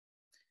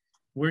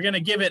We're going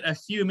to give it a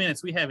few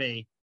minutes. We have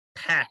a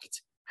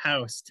packed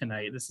house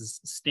tonight. This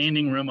is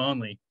standing room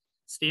only,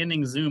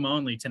 standing Zoom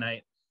only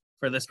tonight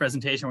for this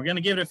presentation. We're going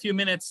to give it a few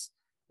minutes.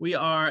 We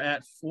are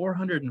at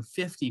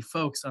 450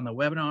 folks on the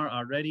webinar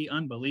already.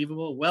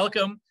 Unbelievable.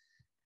 Welcome.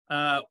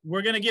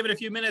 We're going to give it a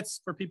few minutes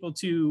for people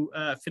to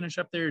finish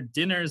up their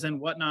dinners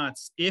and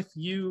whatnots. If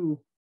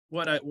you,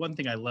 one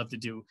thing I love to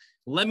do,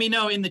 let me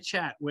know in the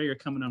chat where you're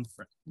coming on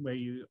from, where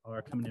you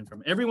are coming in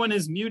from. Everyone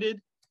is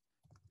muted.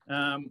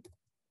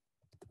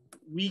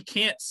 We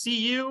can't see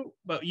you,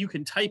 but you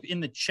can type in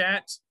the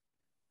chat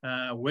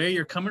where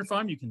you're coming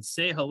from. You can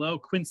say hello.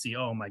 Quincy,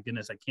 oh my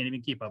goodness, I can't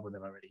even keep up with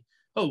it already.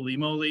 Holy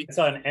moly. It's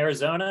on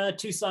Arizona,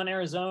 Tucson,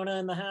 Arizona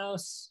in the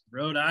house.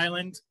 Rhode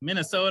Island,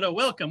 Minnesota.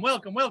 Welcome,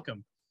 welcome,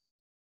 welcome.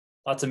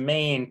 Lots of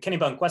Maine,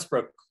 Kennebunk,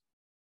 Westbrook.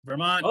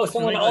 Vermont. Oh,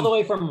 someone all the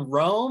way from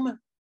Rome?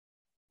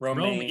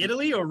 Rome,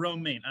 Italy or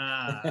Rome, Maine?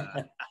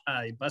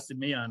 You busted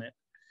me on it.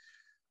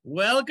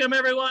 Welcome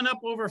everyone, up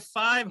over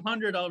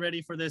 500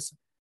 already for this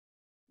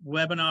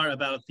webinar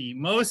about the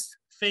most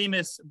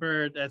famous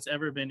bird that's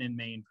ever been in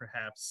Maine,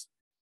 perhaps.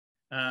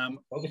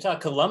 Bogota,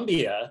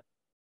 Colombia.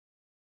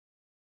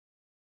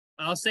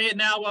 I'll say it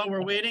now while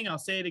we're waiting. I'll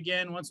say it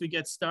again once we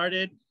get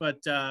started,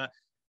 but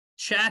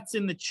chats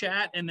in the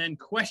chat and then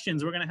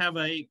questions. We're going to have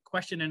a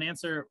question and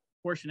answer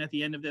portion at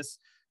the end of this.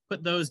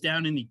 Put those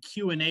down in the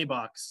Q&A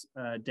box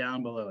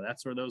down below.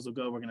 That's where those will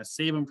go. We're going to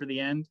save them for the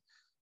end,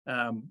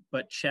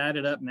 but chat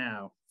it up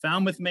now.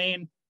 Falmouth,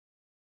 Maine,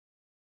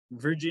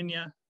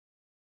 Virginia,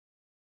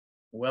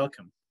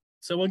 welcome.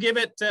 So we'll give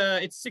it,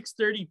 it's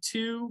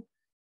 6:32.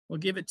 We'll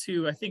give it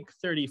to, I think,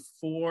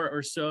 34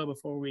 or so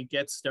before we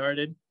get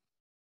started.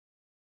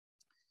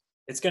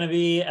 It's going to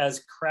be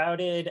as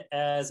crowded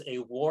as a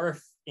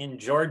wharf in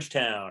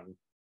Georgetown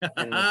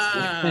in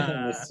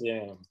this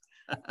Zoom.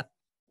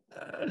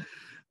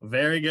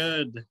 Very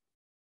good.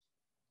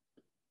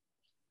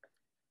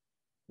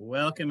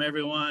 Welcome,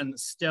 everyone.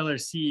 Stellar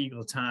Sea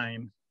Eagle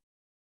time.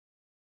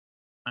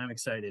 I'm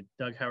excited.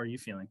 Doug, how are you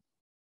feeling?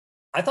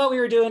 I thought we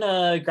were doing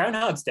a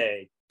Groundhog's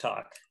Day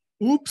talk.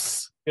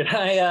 Oops. Did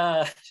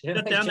I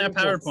put down that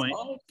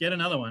PowerPoint? Get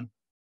another one.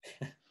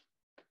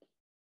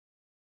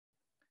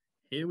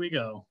 Here we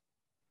go.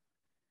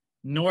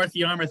 North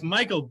Yarmouth,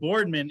 Michael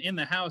Boardman in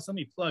the house. Let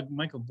me plug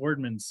Michael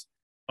Boardman's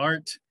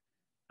art.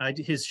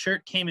 His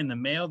shirt came in the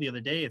mail the other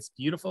day. It's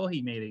beautiful.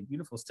 He made a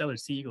beautiful Stellar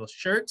Sea Eagle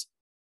shirt.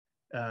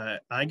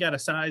 I got a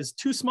size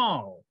too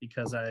small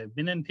because I've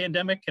been in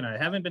pandemic and I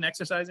haven't been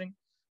exercising.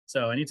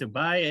 So I need to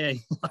buy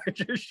a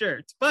larger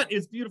shirt, but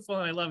it's beautiful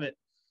and I love it.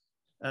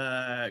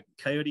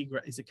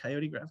 Is it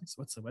Coyote Graphics?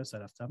 What's the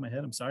website off the top of my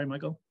head? I'm sorry,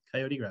 Michael.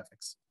 Coyote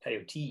Graphics.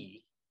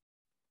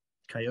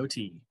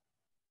 Coyote.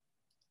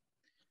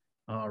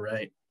 All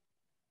right.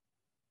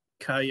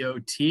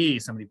 Coyote.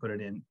 Somebody put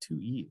it in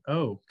 2E.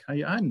 Oh,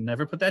 I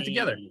never put that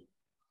together.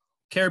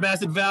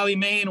 Carrabassett Valley,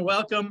 Maine.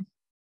 Welcome.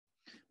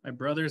 My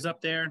brother's up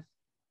there.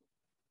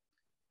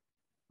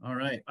 All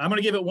right. I'm going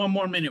to give it one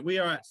more minute. We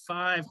are at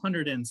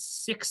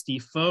 560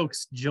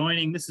 folks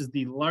joining. This is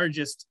the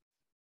largest.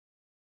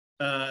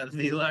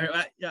 Michael,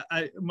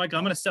 I'm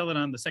going to sell it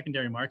on the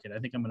secondary market. I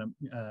think I'm going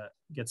to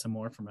get some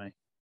more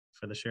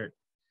for the shirt.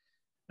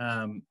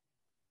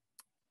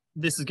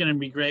 This is going to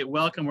be great.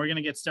 Welcome. We're going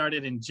to get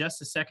started in just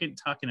a second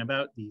talking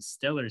about the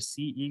Stellar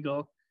Sea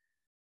Eagle,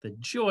 the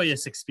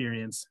joyous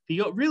experience,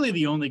 really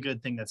the only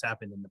good thing that's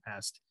happened in the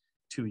past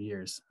 2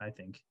 years, I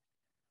think,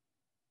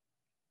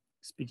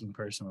 speaking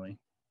personally.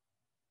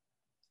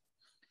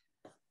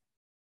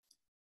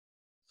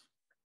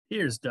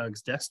 Here's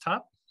Doug's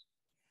desktop.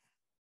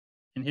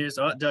 And here's,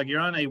 Doug, you're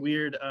on a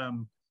weird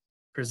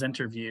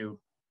presenter view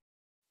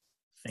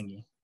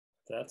thingy.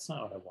 That's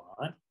not what I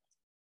want.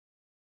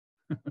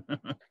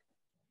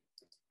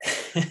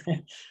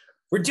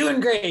 We're doing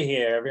great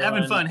here, everyone.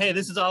 Having fun. Hey,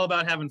 this is all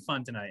about having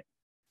fun tonight.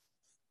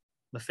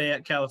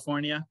 Lafayette,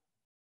 California.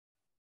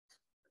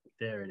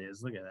 There it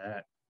is. Look at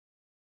that.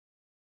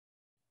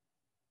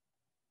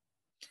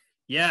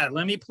 Yeah,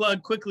 let me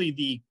plug quickly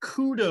the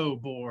Kudo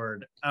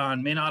board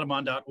on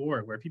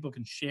MaineAudubon.org, where people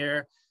can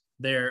share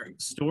their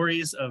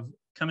stories of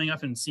coming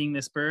up and seeing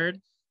this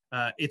bird.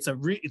 It's a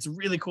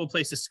really cool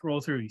place to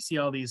scroll through. You see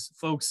all these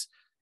folks,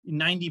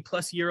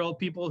 90-plus-year-old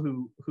people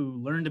who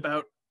learned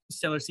about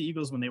Stellar Sea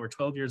Eagles when they were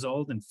 12 years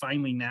old, and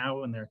finally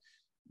now, when they're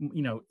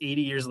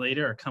 80 years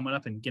later, are coming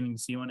up and getting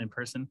to see one in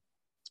person.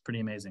 It's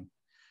pretty amazing.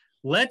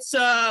 Let's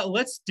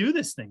do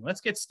this thing. Let's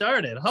get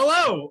started.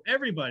 Hello,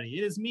 everybody.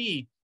 It is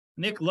me,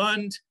 Nick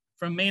Lund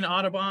from Maine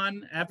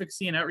Audubon,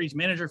 Advocacy and Outreach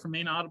Manager for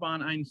Maine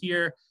Audubon. I'm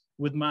here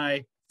with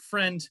my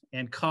friend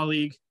and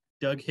colleague,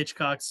 Doug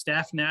Hitchcock,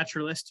 Staff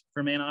Naturalist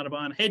for Maine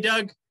Audubon. Hey,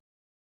 Doug.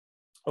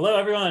 Hello,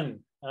 everyone.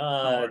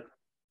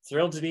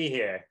 Thrilled to be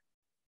here.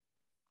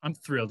 I'm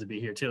thrilled to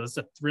be here, too. It's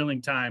a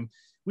thrilling time.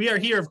 We are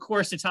here, of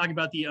course, to talk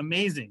about the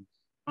amazing,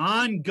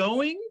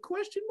 ongoing,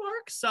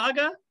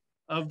 saga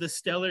of the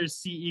Steller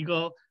Sea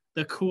Eagle,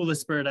 the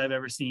coolest bird I've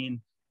ever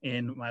seen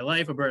in my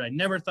life, a bird I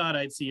never thought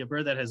I'd see, a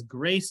bird that has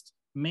graced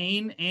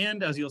Maine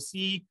and, as you'll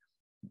see,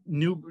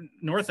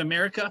 North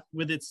America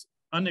with its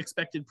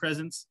unexpected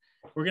presence.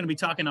 We're going to be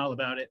talking all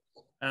about it.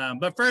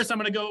 But first, I'm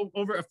going to go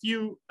over a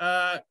few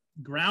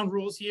ground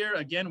rules here.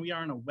 Again, we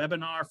are in a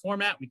webinar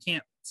format. We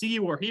can't see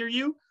you or hear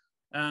you.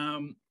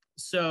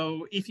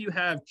 So if you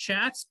have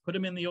chats, put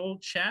them in the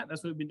old chat.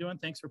 That's what we've been doing.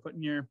 Thanks for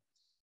putting your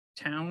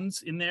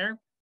towns in there.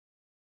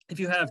 If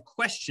you have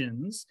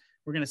questions,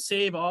 we're going to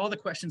save all the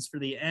questions for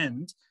the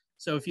end.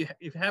 So if you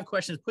have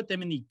questions, put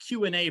them in the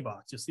Q&A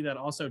box. You'll see that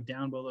also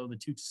down below the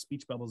 2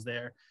 speech bubbles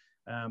there.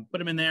 Put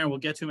them in there. We'll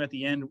get to them at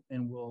the end,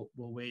 and we'll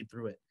wade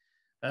through it.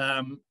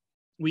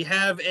 We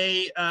have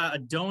a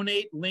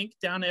donate link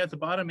down there at the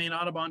bottom,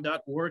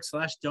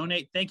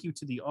 MaineAudubon.org/donate. Thank you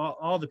to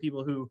all the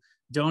people who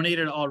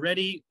donated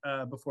already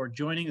before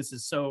joining. This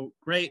is so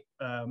great.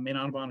 Maine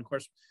Audubon, of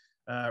course,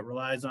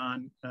 relies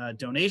on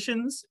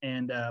donations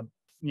and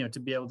to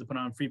be able to put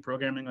on free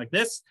programming like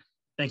this.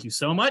 Thank you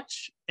so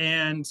much.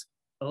 And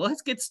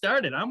let's get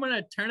started. I'm going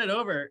to turn it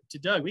over to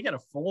Doug. We got a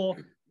full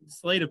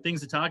slate of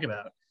things to talk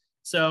about.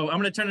 So I'm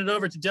going to turn it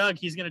over to Doug.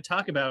 He's going to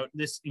talk about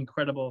this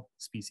incredible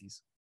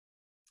species.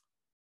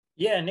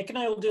 Yeah, Nick and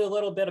I will do a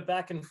little bit of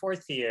back and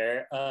forth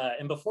here.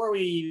 And before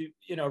we,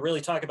 really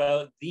talk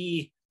about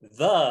the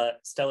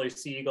Steller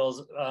sea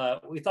eagles,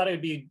 we thought it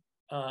would be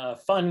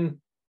fun,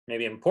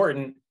 maybe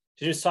important,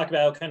 to just talk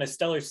about kind of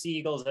Steller sea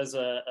eagles as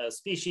a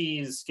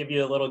species, give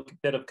you a little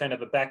bit of kind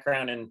of a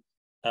background and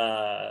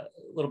a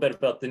little bit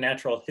about the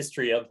natural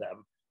history of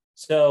them.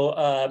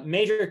 So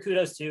major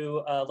kudos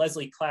to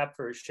Leslie Clapp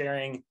for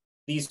sharing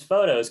these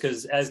photos,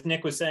 because as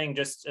Nick was saying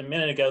just a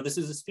minute ago, this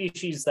is a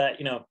species that,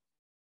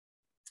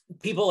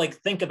 people like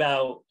think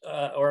about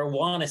or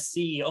want to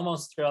see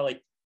almost throughout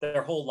like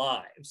their whole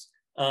lives.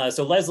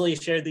 So Leslie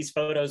shared these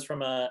photos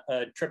from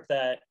a trip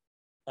that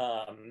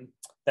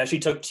she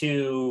took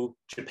to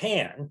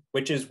Japan,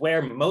 which is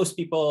where most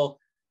people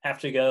have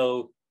to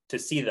go to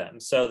see them.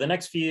 So the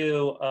next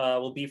few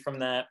will be from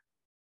that.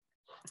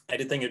 I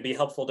did think it'd be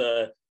helpful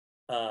to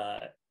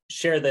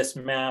share this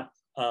map,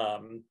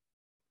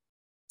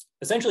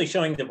 essentially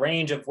showing the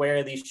range of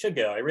where these should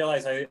go. I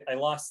realize I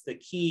lost the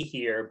key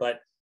here, but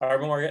our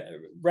more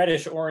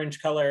reddish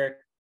orange color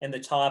in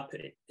the top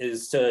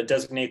is to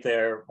designate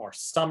their more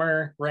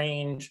summer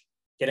range.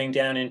 Getting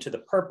down into the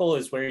purple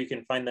is where you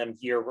can find them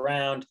year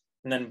round.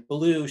 And then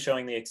blue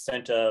showing the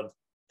extent of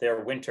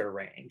their winter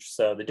range.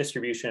 So the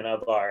distribution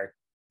of our,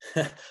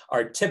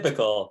 our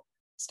typical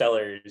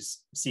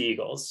Steller's sea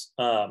eagles.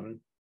 I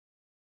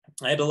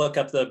had to look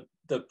up the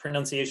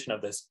pronunciation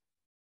of this.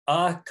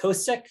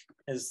 Kosek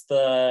is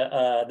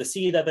the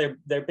sea that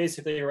they're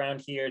basically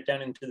around here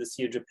down into the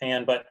Sea of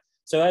Japan. But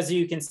so as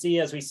you can see,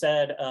 as we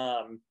said,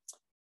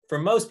 for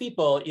most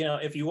people,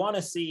 if you want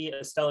to see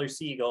a Steller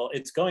sea eagle,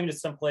 it's going to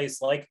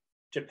someplace like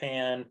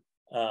Japan,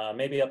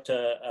 maybe up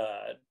to,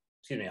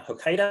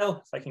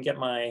 Hokkaido, if I can get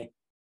my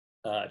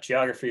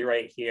geography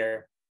right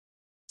here.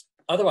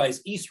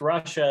 Otherwise, East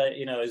Russia,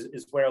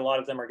 is where a lot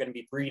of them are going to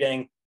be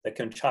breeding, the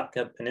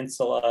Kamchatka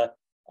Peninsula.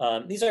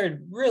 These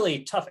are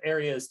really tough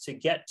areas to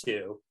get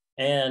to.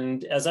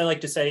 And as I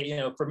like to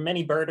say, for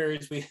many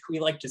birders, we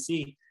like to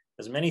see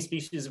as many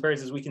species of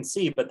birds as we can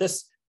see, but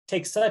this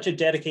takes such a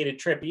dedicated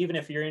trip. Even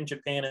if you're in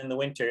Japan in the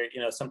winter,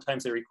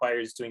 sometimes it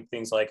requires doing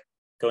things like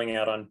going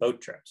out on boat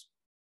trips.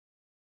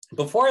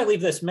 Before I leave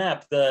this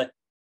map, the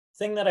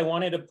thing that I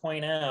wanted to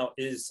point out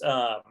is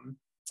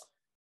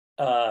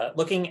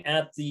looking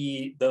at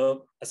the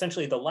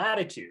essentially the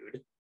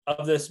latitude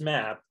of this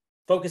map,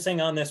 focusing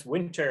on this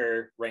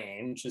winter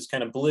range, is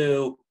kind of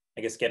blue,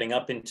 I guess getting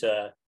up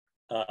into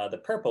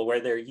the purple where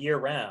they're year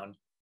round,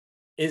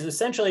 is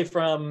essentially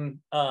from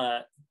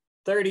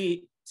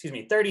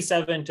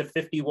 37 to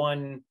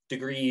 51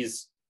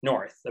 degrees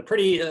north, a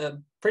pretty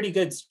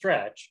good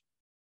stretch.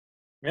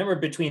 Remember,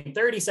 between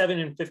 37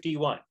 and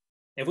 51.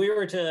 If we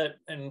were to,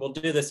 and we'll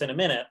do this in a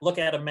minute, look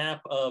at a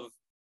map of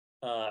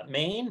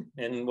Maine,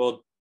 and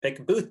we'll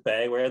pick Booth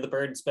Bay, where the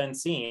bird's been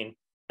seen,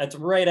 that's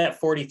right at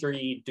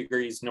 43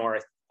 degrees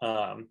north,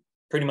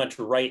 pretty much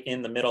right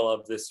in the middle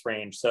of this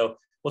range. So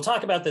we'll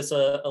talk about this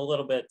a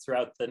little bit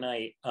throughout the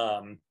night,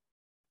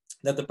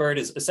 that the bird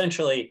is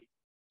essentially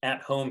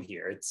at home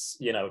here. It's,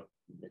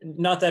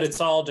 not that it's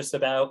all just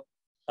about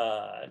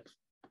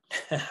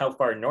how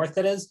far north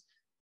it is,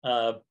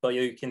 but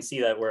you can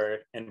see that we're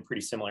in a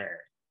pretty similar area.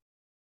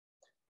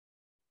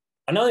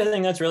 Another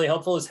thing that's really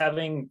helpful is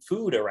having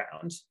food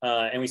around.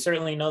 And we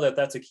certainly know that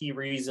that's a key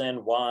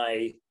reason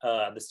why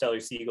the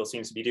Steller sea eagle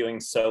seems to be doing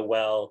so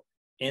well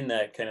in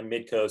that kind of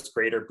mid-coast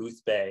greater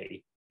Booth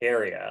Bay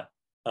area,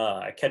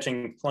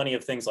 catching plenty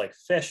of things like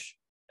fish.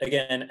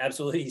 Again,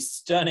 absolutely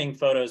stunning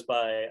photos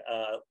by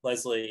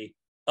Leslie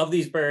of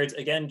these birds.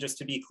 Again, just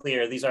to be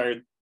clear, these are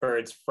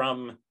birds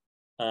from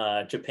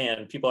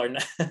Japan. People are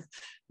not,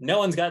 no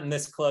one's gotten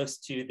this close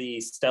to the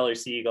Steller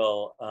sea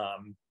eagle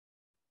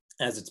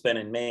as it's been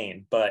in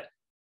Maine, but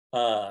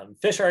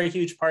fish are a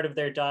huge part of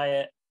their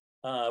diet.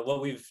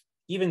 What we've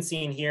even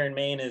seen here in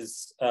Maine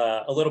is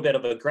a little bit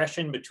of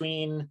aggression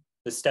between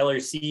the Steller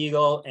sea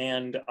eagle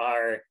and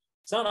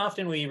it's not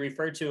often we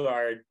refer to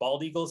our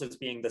bald eagles as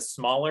being the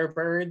smaller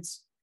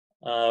birds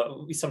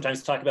We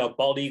sometimes talk about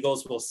bald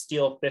eagles will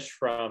steal fish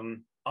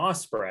from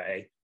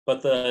osprey,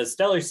 but the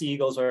Steller sea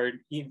eagles or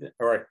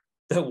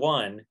the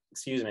one,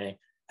 excuse me,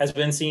 has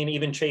been seen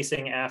even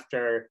chasing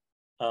after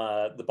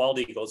the bald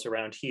eagles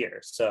around here.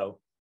 So,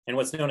 and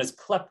what's known as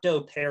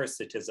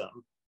kleptoparasitism,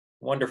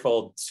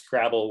 wonderful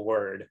Scrabble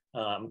word.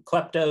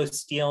 Klepto,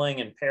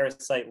 stealing, and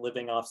parasite,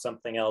 living off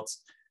something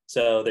else.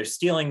 So they're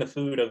stealing the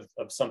food of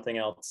something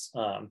else.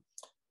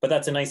 But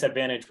that's a nice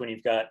advantage when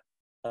you've got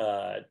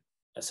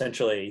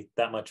essentially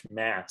that much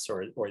mass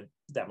or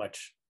that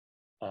much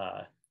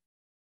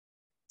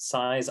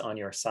size on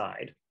your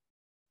side.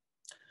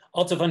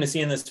 Also fun to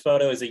see in this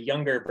photo is a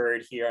younger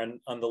bird here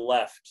on the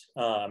left.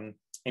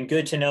 And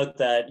good to note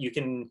that you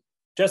can,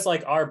 just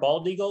like our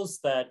bald eagles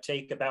that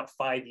take about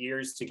 5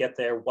 years to get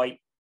their white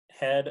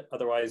head,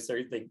 otherwise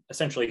they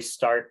essentially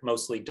start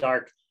mostly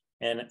dark.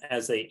 And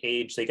as they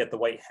age, they get the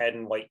white head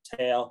and white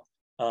tail.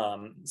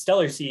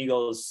 Steller sea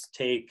eagles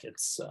take,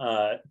 it's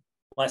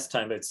less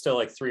time, but it's still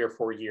like 3 or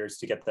 4 years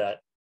to get that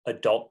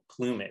adult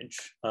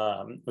plumage,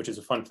 which is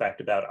a fun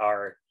fact about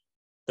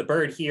the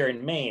bird here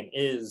in Maine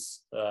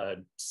is a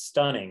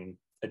stunning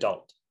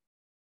adult.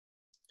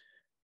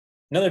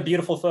 Another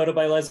beautiful photo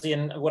by Leslie,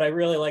 and what I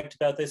really liked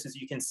about this is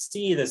you can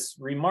see this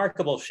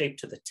remarkable shape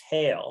to the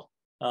tail.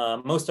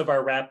 Most of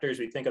our raptors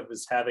we think of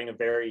as having a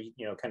very,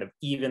 kind of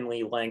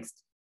evenly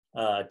lengthed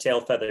tail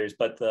feathers,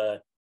 but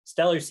the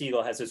Steller sea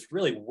eagle has this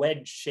really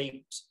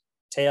wedge-shaped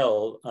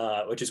tail,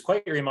 which is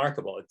quite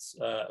remarkable. It's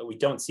we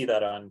don't see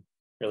that on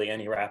really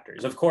any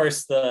raptors. Of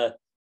course,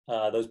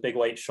 those big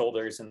white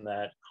shoulders and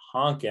that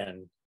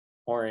honkin'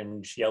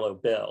 orange yellow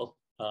bill.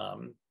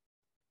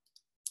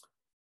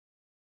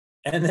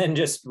 And then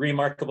just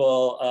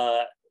remarkable,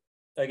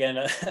 again,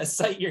 a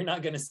sight you're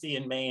not going to see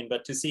in Maine,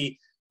 but to see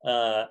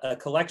a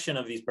collection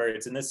of these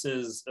birds. And this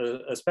is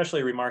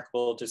especially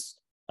remarkable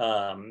just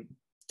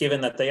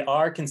given that they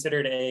are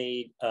considered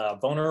a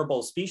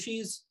vulnerable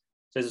species.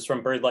 This is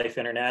from BirdLife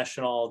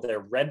International.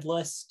 Their red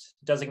list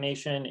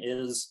designation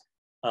is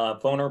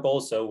vulnerable.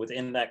 So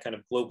within that kind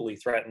of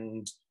globally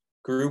threatened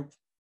group,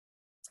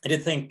 I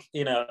did think,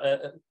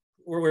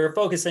 we're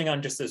focusing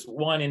on just this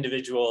one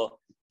individual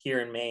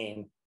here in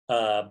Maine,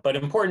 but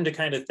important to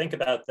kind of think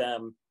about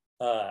them.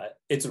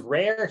 It's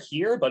rare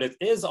here, but it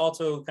is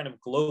also kind of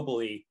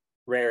globally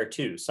rare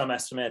too. Some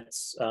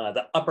estimates,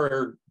 the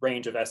upper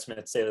range of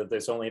estimates say that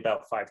there's only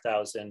about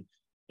 5,000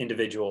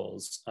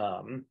 individuals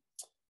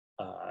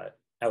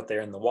out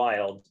there in the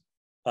wild.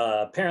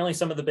 Apparently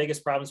some of the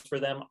biggest problems for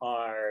them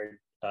are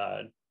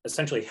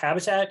essentially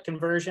habitat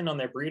conversion on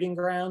their breeding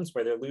grounds,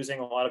 where they're losing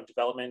a lot of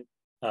development,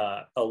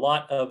 a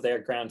lot of their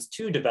grounds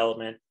to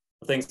development,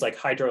 things like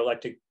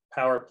hydroelectric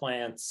power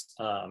plants.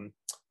 And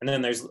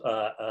then there's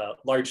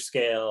large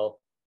scale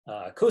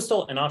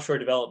coastal and offshore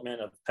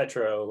development of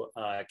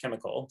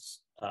petrochemicals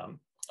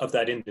of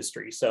that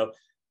industry. So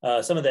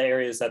some of the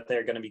areas that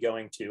they're going to be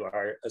going to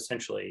are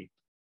essentially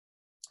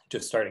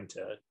just starting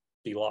to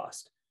be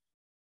lost.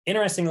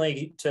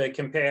 Interestingly, to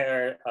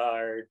compare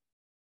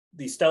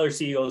these Steller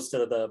sea eagles to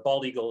the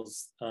bald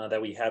eagles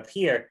that we have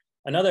here,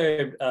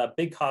 another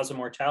big cause of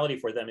mortality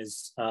for them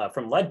is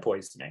from lead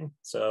poisoning.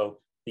 So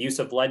the use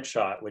of lead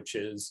shot, which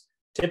is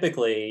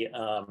typically,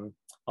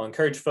 I'll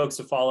encourage folks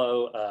to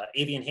follow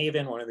Avian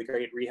Haven, one of the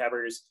great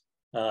rehabbers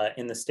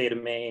in the state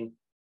of Maine.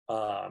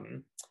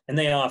 And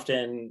they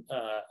often,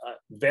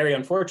 very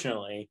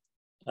unfortunately,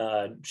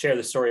 share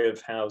the story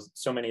of how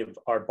so many of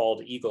our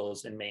bald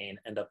eagles in Maine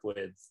end up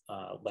with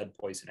lead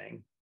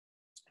poisoning,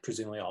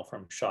 presumably all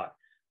from shot.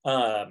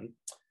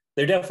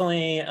 They're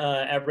definitely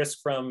at risk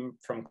from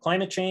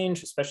climate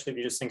change, especially if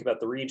you just think about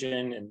the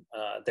region and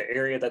the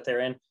area that they're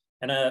in.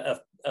 And a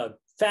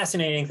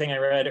fascinating thing I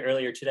read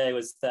earlier today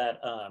was that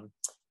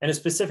in a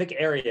specific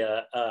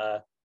area,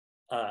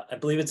 I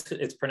believe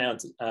it's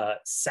pronounced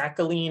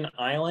Sakhalin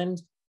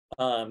Island,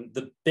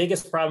 the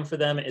biggest problem for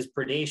them is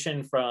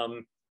predation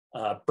from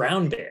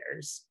brown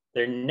bears.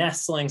 Their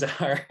nestlings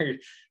are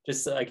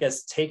just, I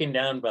guess, taken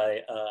down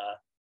by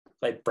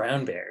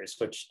brown bears,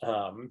 which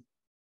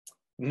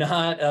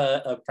not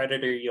a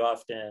predator you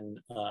often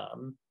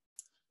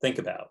think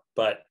about.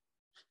 But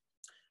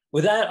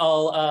with that,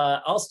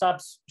 I'll stop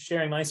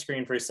sharing my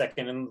screen for a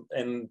second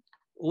and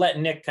let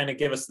Nick kind of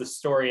give us the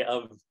story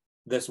of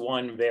this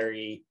one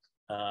very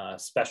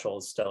special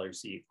Steller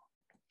sea eagle.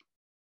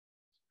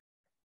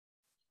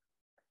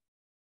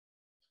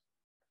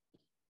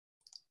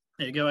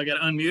 There you go. I got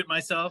to unmute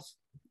myself.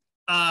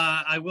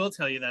 I will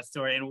tell you that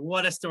story, and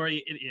what a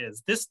story it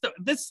is.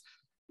 This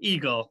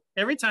eagle,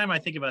 every time I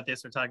think about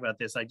this or talk about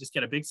this, I just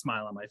get a big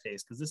smile on my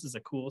face because this is a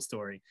cool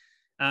story.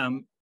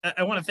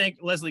 I want to thank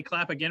Leslie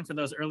Clapp again for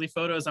those early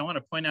photos. I want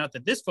to point out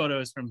that this photo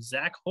is from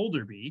Zach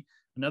Holderby,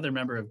 another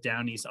member of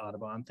Down East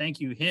Audubon. Thank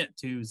you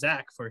to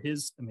Zach for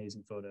his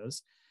amazing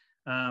photos.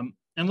 And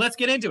let's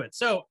get into it.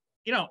 So,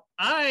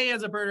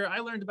 as a birder, I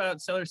learned about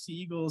Steller sea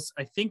eagles,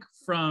 I think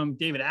from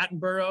David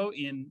Attenborough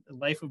in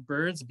Life of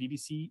Birds, a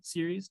BBC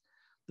series.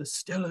 The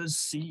Steller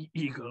sea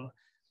eagle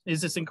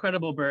is this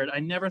incredible bird. I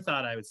never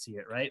thought I would see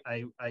it, right?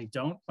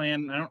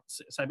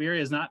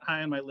 Siberia is not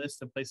high on my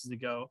list of places to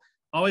go.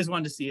 Always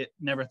wanted to see it,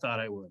 never thought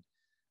I would.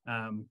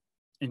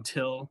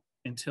 Until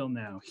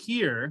now.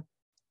 Here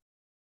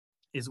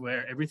is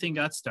where everything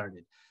got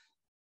started.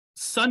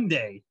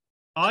 Sunday,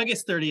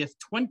 August 30th,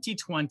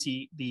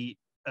 2020, the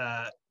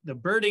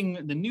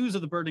news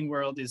of the birding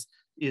world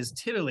is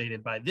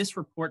titillated by this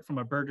report from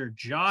a birder,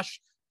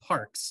 Josh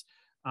Parks,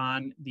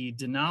 on the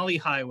Denali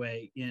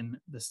Highway in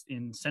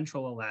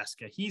central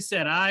Alaska. He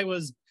said, I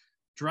was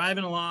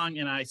driving along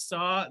and I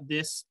saw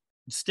this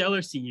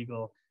Steller sea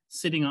eagle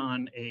sitting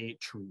on a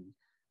tree.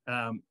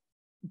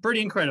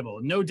 Pretty incredible.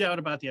 No doubt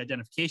about the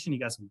identification. He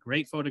got some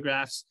great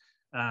photographs.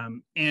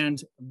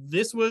 And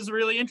this was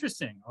really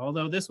interesting.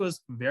 Although this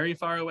was very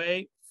far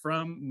away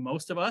from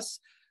most of us,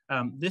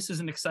 this is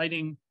an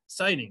exciting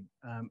sighting.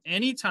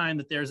 Anytime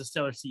that there's a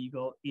Steller sea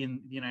eagle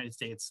in the United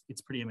States,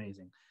 it's pretty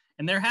amazing.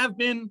 And there have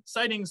been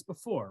sightings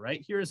before,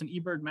 right? Here is an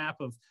eBird map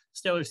of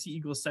Steller sea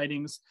eagle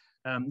sightings.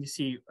 You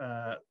see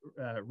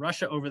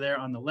Russia over there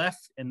on the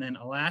left, and then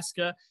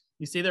Alaska.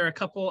 You see there are a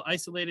couple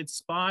isolated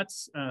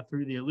spots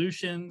through the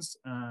Aleutians,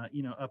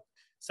 up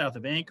south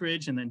of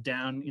Anchorage, and then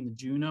down in the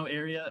Juneau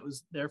area that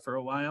was there for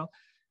a while.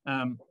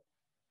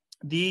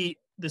 The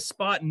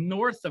spot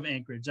north of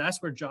Anchorage,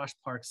 that's where Josh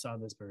Parks saw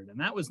this bird. And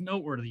that was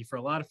noteworthy for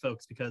a lot of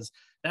folks because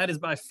that is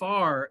by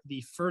far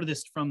the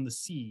furthest from the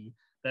sea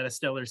that a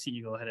Steller sea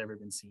eagle had ever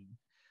been seen.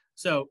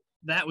 So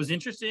that was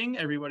interesting.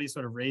 Everybody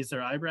sort of raised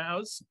their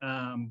eyebrows,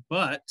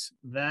 but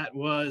that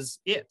was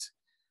it.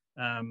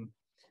 I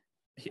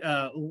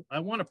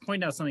want to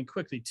point out something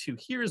quickly too.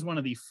 Here is one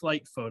of the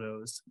flight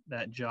photos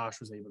that Josh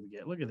was able to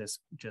get. Look at this,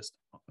 just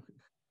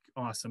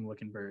awesome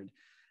looking bird.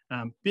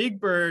 Big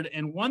bird,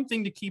 and one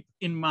thing to keep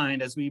in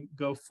mind as we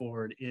go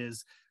forward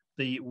is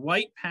the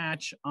white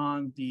patch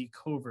on the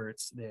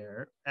coverts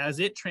there. As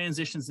it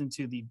transitions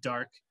into the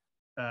dark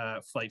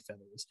flight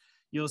feathers,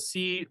 you'll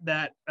see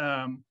that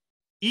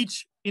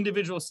each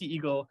individual sea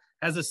eagle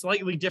has a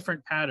slightly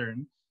different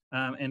pattern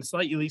and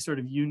slightly sort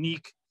of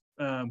unique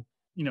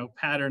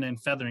pattern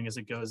and feathering as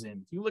it goes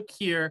in. If you look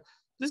here,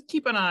 just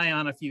keep an eye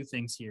on a few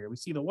things here. We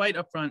see the white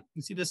up front.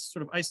 We see this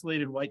sort of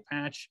isolated white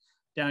patch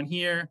down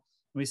here.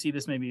 We see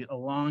this maybe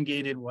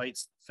elongated white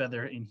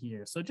feather in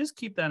here. So just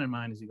keep that in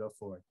mind as you go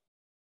forward.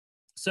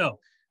 So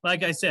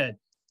like I said,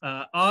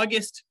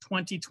 August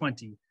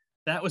 2020,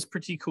 that was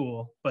pretty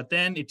cool, but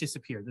then it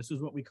disappeared. This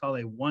is what we call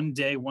a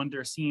one-day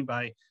wonder seen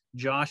by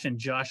Josh and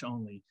Josh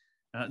only.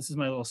 This is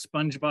my little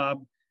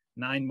SpongeBob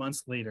 9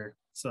 months later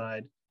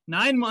slide.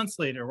 9 months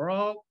later, we're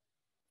all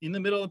in the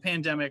middle of the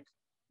pandemic,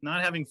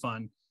 not having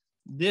fun.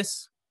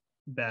 This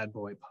bad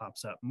boy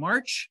pops up.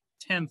 March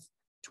 10th,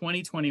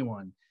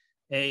 2021.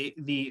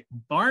 The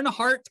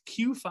Barnhart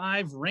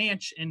Q5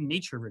 Ranch and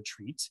Nature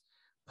Retreat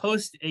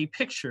post a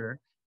picture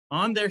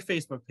on their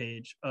Facebook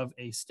page of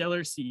a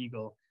Steller sea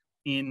eagle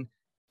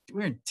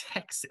we're in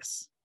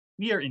Texas.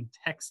 We are in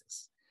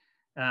Texas.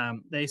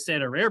 They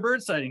said a rare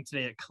bird sighting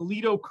today at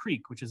Toledo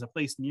Creek, which is a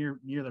place near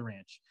the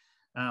ranch.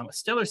 A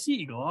Steller sea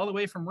eagle all the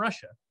way from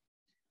Russia.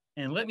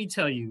 And let me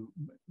tell you,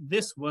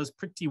 this was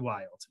pretty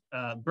wild.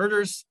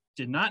 Birders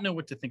did not know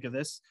what to think of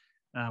this.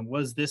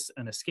 Was this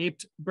an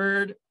escaped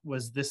bird?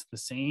 Was this the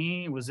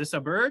same? Was this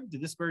a bird?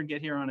 Did this bird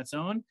get here on its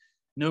own?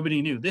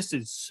 Nobody knew. This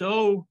is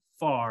so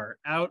far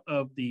out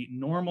of the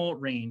normal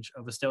range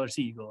of a Steller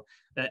sea eagle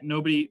that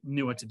nobody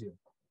knew what to do.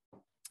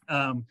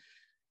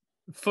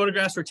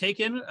 Photographs were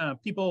taken.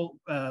 People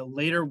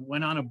later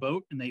went on a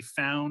boat and they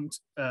found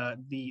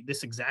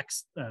this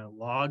exact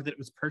log that it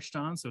was perched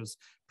on. So it was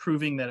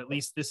proving that at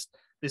least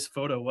this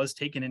photo was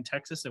taken in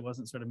Texas. It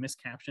wasn't sort of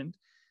miscaptioned.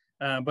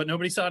 But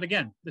nobody saw it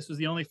again. This was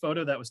the only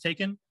photo that was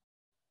taken.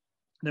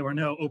 There were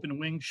no open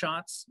wing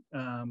shots,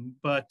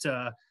 but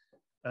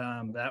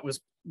that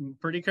was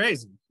pretty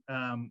crazy.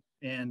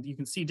 And you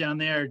can see down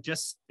there,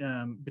 just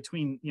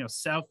between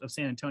south of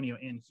San Antonio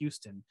and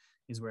Houston,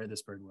 is where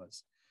this bird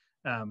was.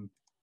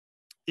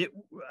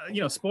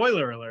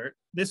 Spoiler alert,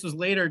 this was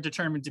later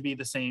determined to be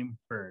the same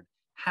bird.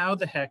 How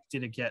the heck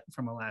did it get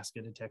from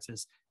Alaska to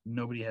Texas?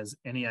 Nobody has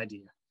any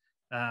idea.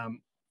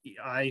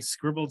 I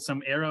scribbled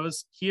some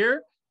arrows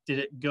here. Did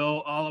it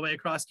go all the way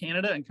across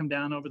Canada and come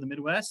down over the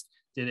Midwest?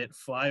 Did it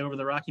fly over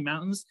the Rocky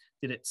Mountains?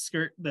 Did it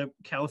skirt the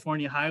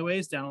California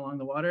highways down along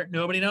the water?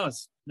 Nobody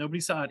knows.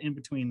 Nobody saw it in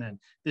between then.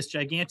 This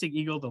gigantic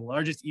eagle, the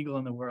largest eagle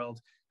in the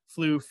world,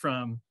 flew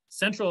from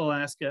central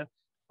Alaska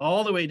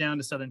all the way down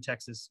to southern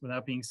Texas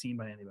without being seen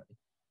by anybody.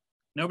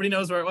 Nobody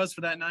knows where it was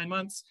for that 9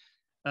 months.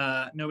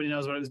 Nobody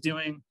knows what it was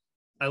doing.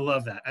 I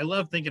love that. I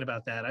love thinking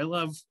about that. I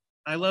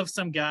love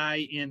some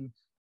guy in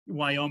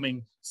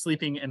Wyoming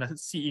sleeping and a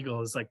sea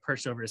eagle is like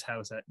perched over his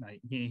house at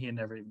night. He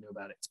never even knew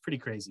about it. It's pretty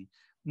crazy.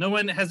 No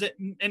one has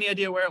any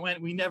idea where it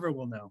went. We never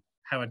will know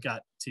how it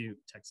got to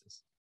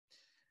Texas.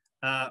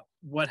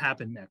 What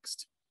happened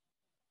next?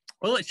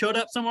 Well, it showed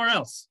up somewhere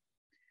else.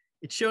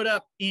 It showed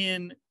up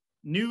in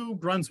New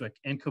Brunswick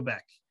and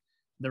Quebec,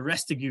 the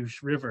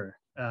Restigouche River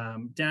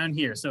down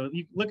here. So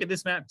you look at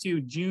this map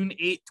too, June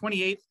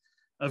 28th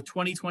of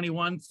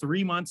 2021,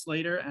 3 months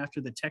later after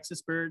the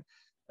Texas bird.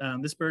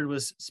 This bird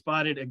was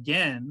spotted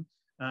again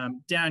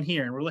down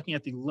here, and we're looking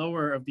at the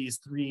lower of these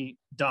 3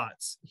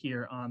 dots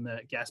here on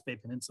the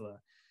Gaspé Peninsula.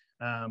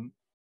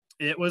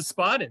 It was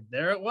spotted.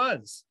 There it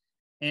was.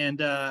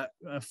 And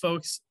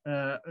folks,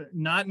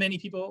 not many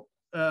people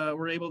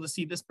were able to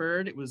see this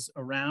bird. It was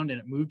around and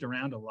it moved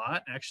around a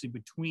lot. Actually,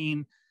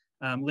 between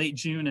late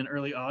June and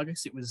early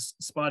August, it was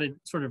spotted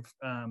sort of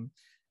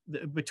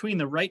between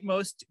the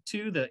rightmost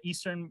to the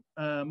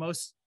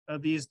easternmost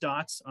of these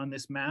dots on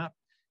this map.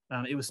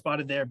 It was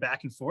spotted there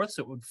back and forth,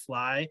 so it would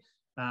fly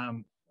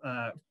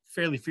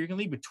fairly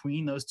frequently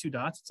between those 2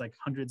 dots. It's like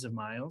hundreds of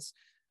miles.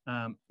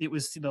 It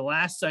was, the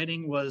last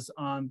sighting was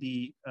on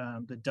the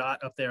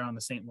dot up there on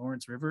the St.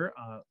 Lawrence River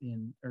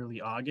in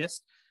early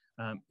August.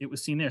 It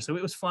was seen there. So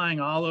it was flying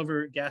all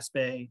over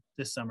Gaspé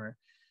this summer.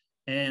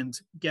 And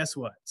guess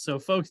what? So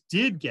folks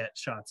did get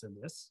shots of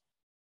this,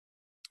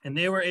 and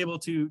they were able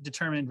to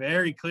determine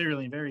very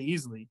clearly and very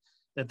easily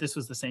that this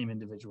was the same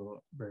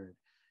individual bird.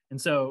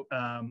 And so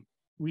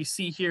we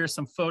see here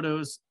some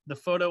photos. The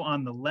photo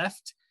on the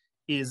left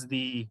is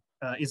a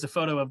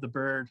photo of the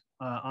bird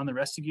on the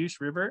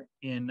Restigouche River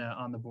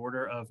on the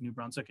border of New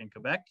Brunswick and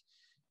Quebec.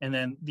 And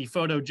then the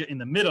photo in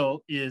the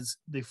middle is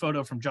the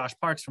photo from Josh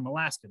Parks from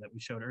Alaska that we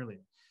showed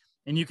earlier.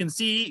 And you can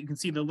see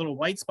the little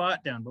white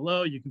spot down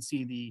below. You can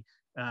see the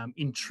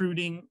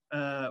intruding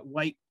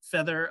white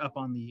feather up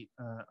on the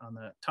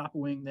top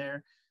wing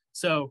there.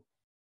 So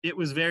it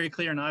was very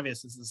clear and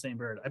obvious it's the same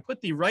bird. I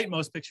put the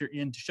rightmost picture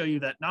in to show you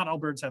that not all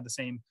birds have the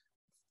same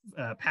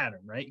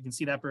pattern, right? You can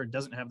see that bird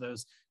doesn't have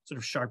those sort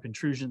of sharp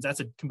intrusions. That's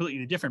a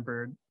completely different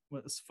bird.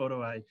 This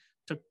photo I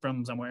took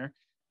from somewhere.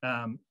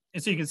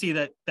 And so you can see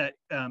that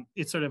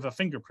it's sort of a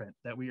fingerprint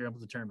that we were able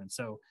to determine.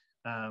 So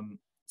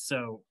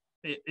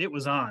it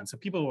was on. So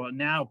people are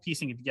now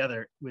piecing it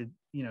together with,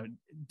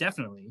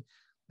 definitely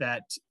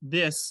that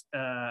this,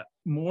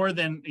 more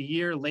than a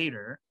year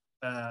later,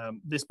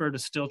 this bird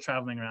is still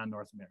traveling around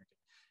North America,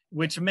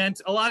 which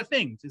meant a lot of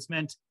things. It's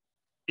meant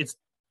it's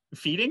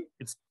feeding,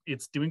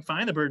 it's doing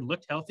fine. The bird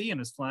looked healthy and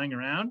is flying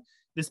around.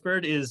 This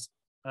bird is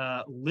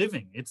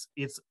living.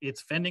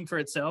 It's fending for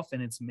itself,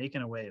 and it's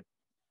making a way.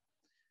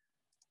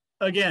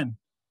 Again,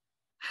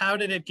 how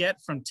did it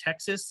get from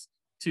Texas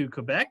to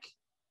Quebec?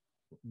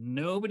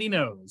 Nobody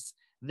knows.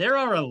 There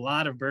are a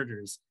lot of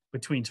birders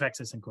between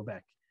Texas and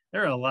Quebec.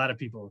 There are a lot of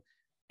people,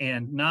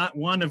 and not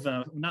one of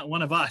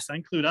us, I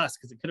include us,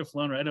 because it could have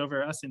flown right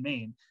over us in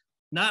Maine.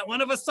 Not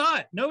one of us saw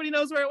it. Nobody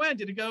knows where it went.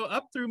 Did it go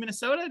up through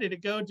Minnesota? Did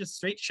it go just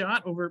straight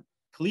shot over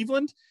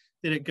Cleveland?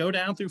 Did it go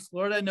down through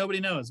Florida? Nobody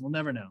knows. We'll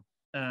never know.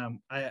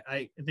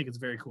 I think it's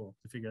very cool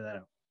to figure that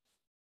out.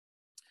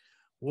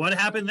 What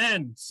happened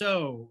then?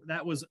 So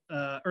that was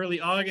early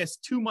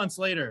August, 2 months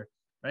later,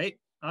 right?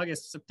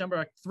 August,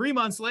 September, 3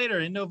 months later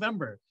in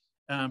November,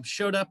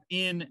 showed up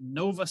in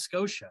Nova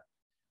Scotia,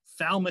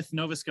 Falmouth,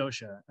 Nova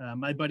Scotia.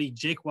 My buddy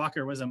Jake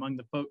Walker was among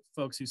the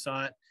folks who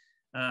saw it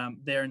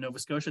there in Nova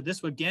Scotia.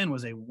 This again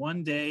was a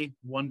one-day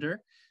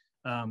wonder.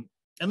 And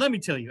let me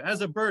tell you,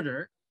 as a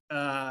birder,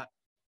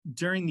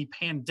 during the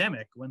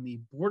pandemic, when the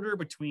border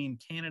between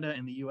Canada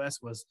and the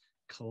US was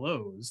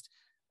closed,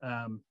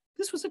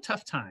 this was a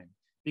tough time,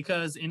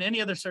 because in any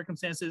other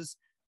circumstances,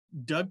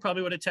 Doug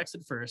probably would have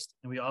texted first,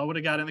 and we all would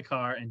have got in the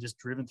car and just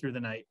driven through the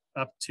night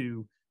up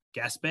to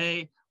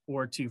Gaspé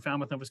or to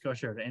Falmouth, Nova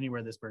Scotia, or to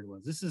anywhere this bird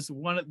was. This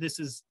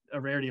is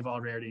a rarity of all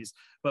rarities,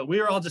 but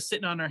we were all just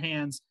sitting on our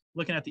hands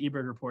looking at the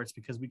eBird reports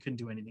because we couldn't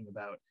do anything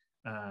about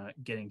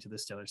getting to the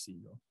Steller sea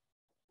eagle.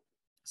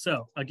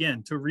 So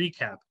again, to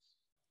recap,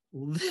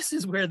 this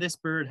is where this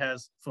bird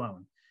has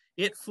flown.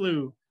 It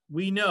flew,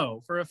 we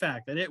know for a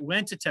fact that it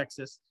went to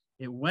Texas,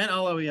 it went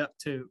all the way up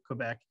to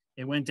Quebec,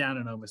 it went down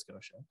to Nova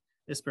Scotia.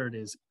 This bird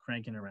is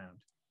cranking around.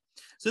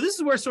 So this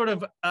is where sort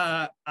of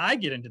I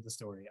get into the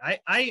story.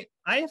 I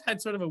have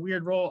had sort of a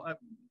weird role.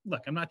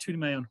 Look, I'm not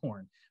tooting my own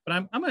horn, but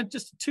I'm going to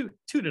just toot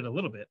it a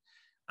little bit.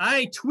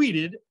 I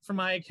tweeted from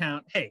my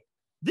account, hey,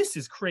 this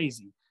is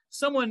crazy.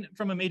 Someone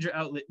from a major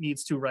outlet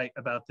needs to write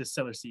about this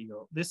Steller sea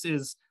eagle. This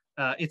is,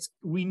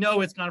 we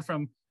know it's gone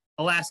from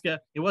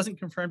Alaska. It wasn't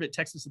confirmed at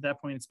Texas at that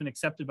point. It's been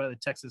accepted by the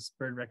Texas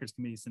Bird Records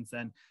Committee since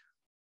then.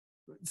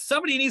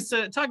 Somebody needs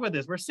to talk about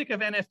this. We're sick of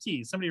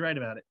NFTs. Somebody write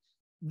about it.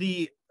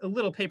 A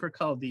little paper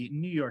called the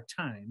New York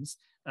Times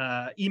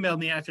emailed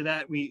me after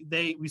that. We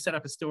set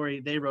up a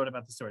story. They wrote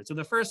about the story. So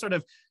the first sort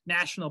of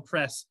national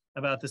press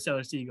about the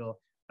Steller sea eagle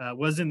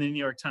was in the New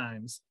York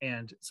Times,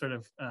 and sort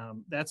of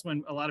that's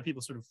when a lot of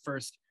people sort of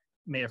first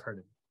may have heard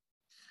of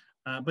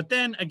it. But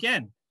then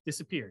again,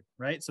 disappeared,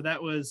 right? So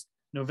that was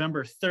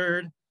November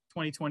 3rd,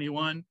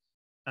 2021,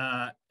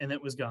 and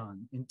it was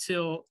gone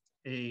until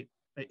a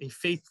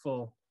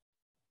faithful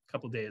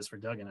couple days for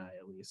Doug and I,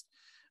 at least.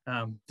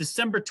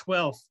 December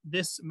 12th,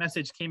 this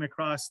message came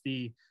across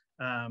the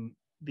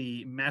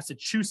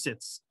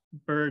Massachusetts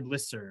bird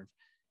listserv.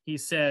 He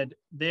said,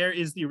 there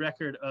is the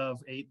record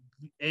of a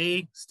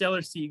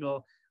Steller sea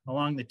eagle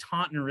along the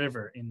Taunton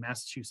River in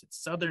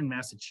Massachusetts, southern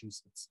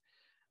Massachusetts.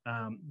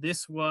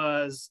 This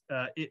was,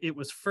 it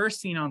was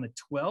first seen on the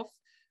 12th.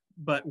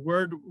 but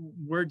word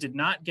did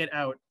not get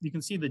out. You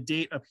can see the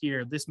date up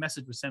here. This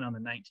message was sent on the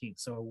 19th.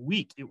 So a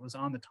week it was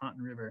on the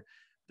Taunton River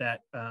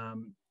that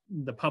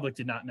the public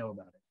did not know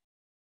about it.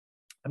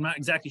 I'm not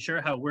exactly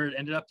sure how word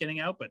ended up getting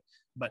out,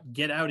 but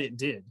get out it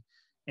did.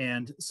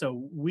 And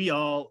so we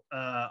all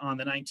on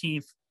the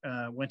 19th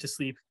went to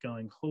sleep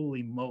going,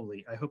 holy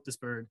moly, I hope this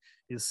bird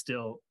is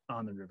still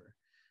on the river.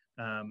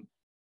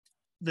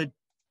 The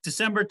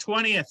December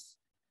 20th,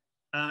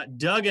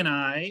 Doug and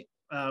I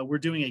were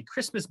doing a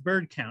Christmas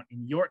bird count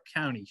in York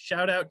County.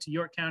 Shout out to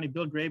York County,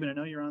 Bill Graben, I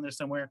know you're on there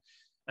somewhere.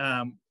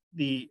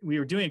 We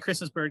were doing a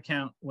Christmas bird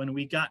count when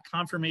we got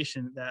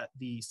confirmation that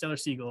the Steller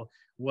seagull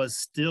was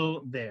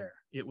still there.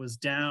 It was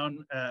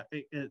down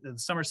the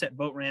Somerset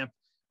boat ramp,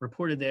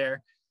 reported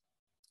there.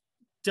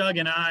 Doug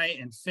and I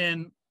and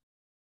Finn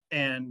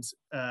and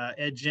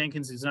Ed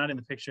Jenkins, who's not in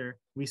the picture,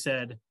 we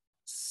said,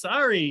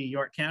 sorry,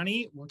 York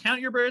County, we'll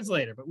count your birds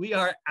later, but we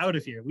are out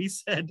of here. We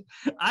said,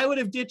 I would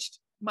have ditched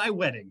my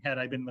wedding had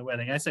I been in the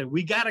wedding. I said,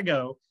 we gotta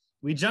go.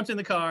 We jumped in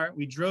the car,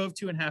 we drove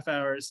 2.5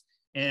 hours,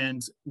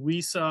 and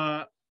we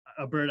saw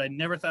a bird I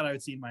never thought I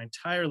would see in my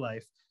entire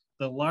life,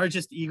 the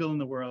largest eagle in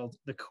the world,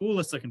 the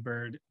coolest looking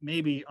bird,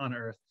 maybe on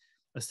earth,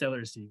 a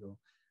Steller seagull.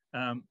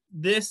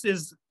 This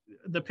is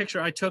the picture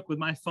I took with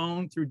my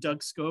phone through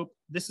Doug's scope.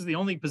 This is the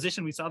only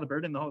position we saw the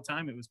bird in the whole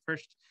time. It was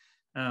perched.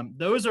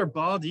 Those are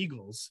bald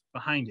eagles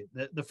behind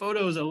it. The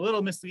photo is a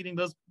little misleading.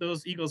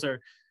 Those eagles are,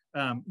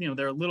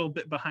 they're a little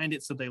bit behind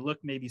it, so they look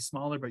maybe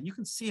smaller, but you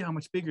can see how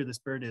much bigger this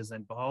bird is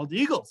than bald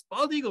eagles.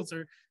 Bald eagles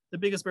are the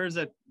biggest birds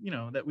that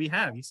we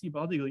have. You see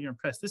bald eagle, you're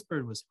impressed. This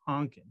bird was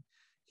honking,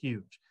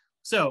 huge.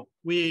 So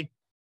we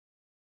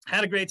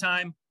had a great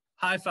time,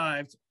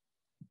 high-fived,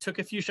 took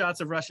a few shots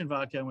of Russian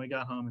vodka when we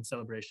got home in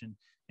celebration,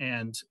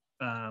 and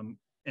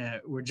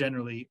we're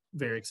generally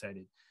very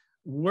excited.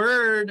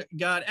 Word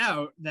got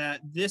out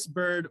that this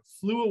bird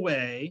flew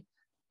away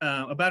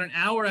about an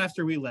hour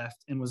after we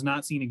left and was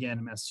not seen again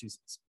in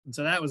Massachusetts. And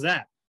so that was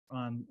that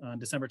on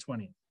December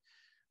 20th.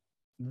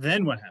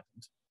 Then what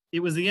happened?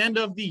 It was the end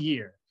of the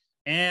year,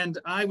 and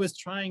I was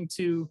trying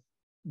to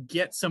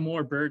get some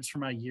more birds for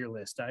my year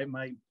list.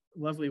 My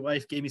lovely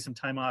wife gave me some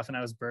time off, and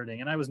I was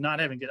birding, and I was not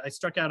having good. I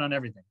struck out on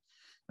everything.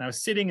 And I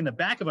was sitting in the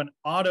back of an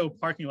auto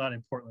parking lot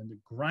in Portland,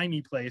 a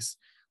grimy place,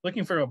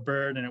 looking for a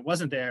bird, and it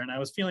wasn't there, and I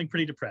was feeling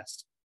pretty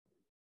depressed.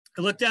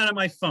 I looked down at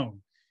my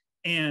phone,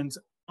 and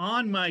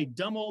on my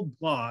dumb old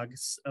blog,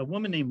 a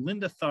woman named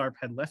Linda Tharp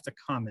had left a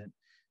comment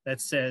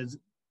that says,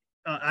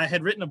 I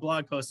had written a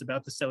blog post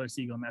about the Steller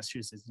seagull in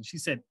Massachusetts, and she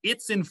said,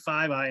 it's in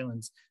 5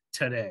 islands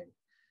today.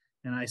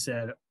 And I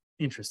said,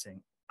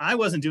 interesting. I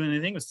wasn't doing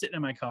anything, I was sitting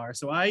in my car,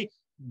 so I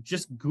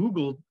just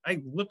Googled,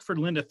 I looked for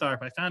Linda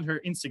Tharp, I found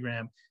her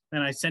Instagram,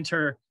 and I sent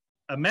her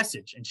a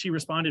message, and she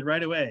responded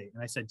right away.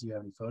 And I said, do you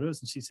have any photos?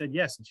 And she said,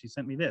 yes. And she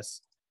sent me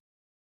this.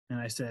 And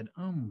I said,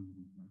 and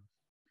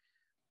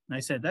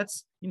I said,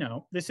 that's,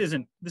 this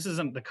isn't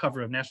the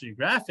cover of National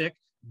Geographic,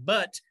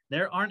 but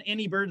there aren't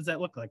any birds that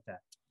look like that.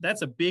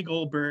 That's a big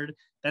old bird.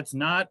 That's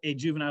not a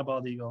juvenile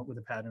bald eagle with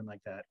a pattern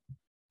like that.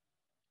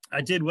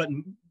 I did what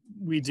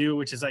we do,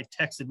 which is I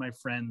texted my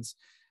friends.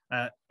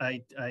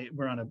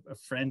 We're on a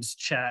friend's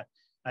chat.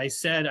 I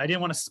said, I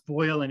didn't want to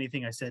spoil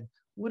anything. I said,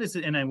 what is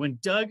it? And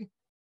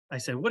I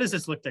said, what does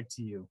this look like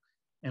to you?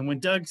 And when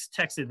Doug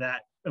texted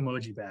that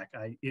emoji back,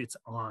 it's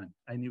on.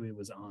 I knew it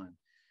was on.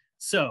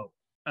 So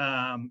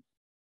I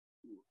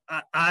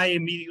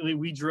immediately,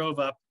 we drove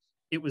up.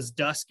 It was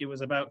dusk. It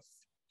was about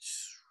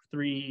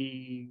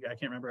 3, I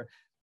can't remember.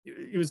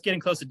 It was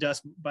getting close to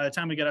dusk. By the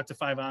time we got up to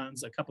 5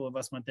 islands, a couple of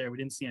us went there. We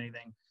didn't see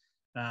anything.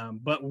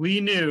 But we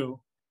knew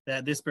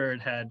that this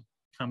bird had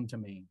come to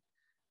Maine.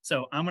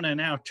 So I'm going to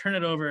now turn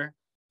it over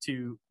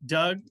to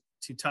Doug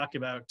to talk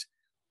about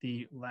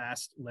the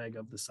last leg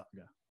of the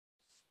saga.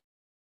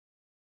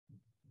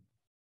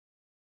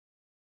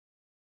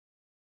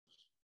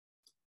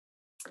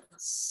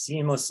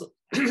 Seamlessly,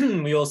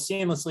 we will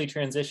seamlessly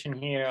transition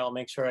here. I'll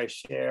make sure I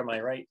share my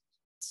right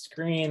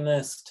screen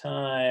this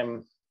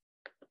time,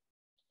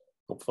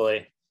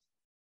 hopefully.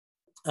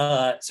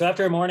 So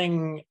after a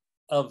morning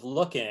of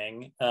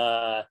looking,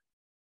 I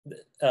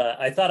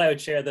thought I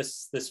would share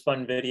this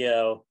fun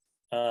video.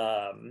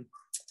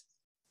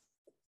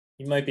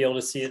 You might be able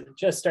to see it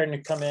just starting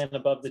to come in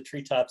above the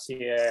treetops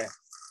here.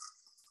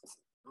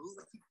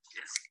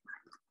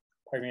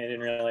 Pardon me, I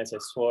didn't realize I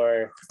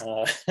swore.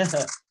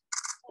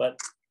 But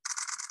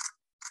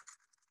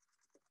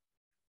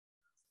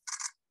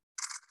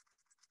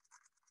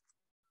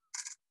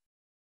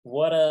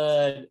what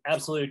an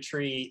absolute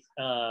treat,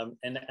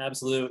 and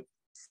absolute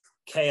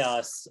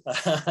chaos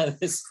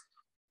this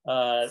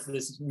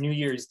New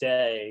Year's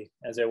Day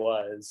as it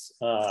was.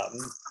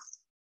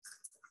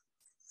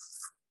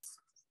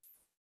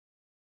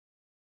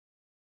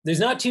 There's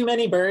not too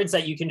many birds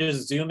that you can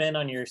just zoom in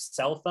on your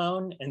cell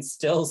phone and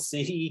still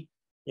see,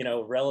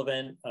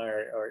 relevant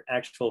or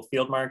actual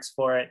field marks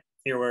for it.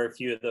 Here were a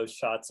few of those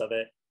shots of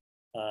it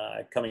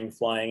coming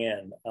flying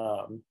in.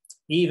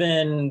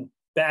 Even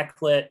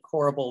backlit,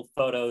 horrible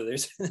photo,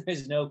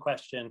 there's no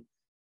question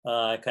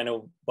kind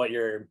of what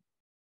you're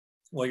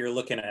what you're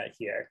looking at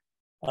here.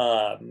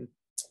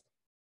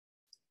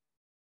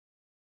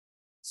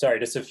 Sorry,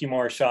 just a few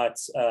more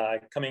shots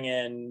coming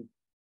in.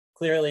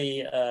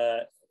 Clearly,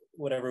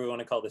 whatever we want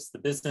to call this, the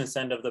business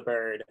end of the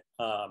bird.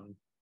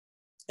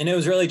 And it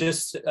was really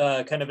just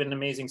kind of an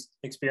amazing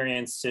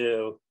experience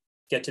to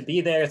get to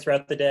be there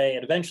throughout the day.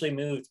 It eventually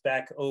moved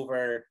back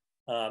over.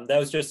 That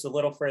was just a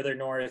little further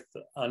north.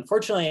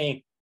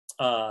 Unfortunately,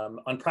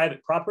 on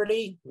private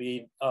property,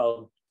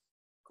 I'll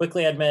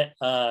quickly admit,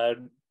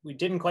 we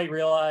didn't quite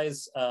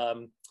realize,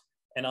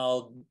 and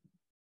I'll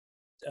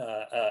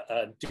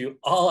do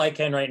all I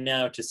can right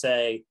now to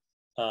say,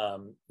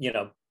 you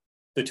know,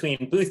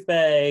 between Booth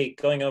Bay,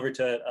 going over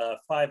to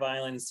Five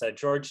Islands,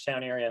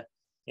 Georgetown area,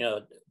 you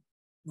know,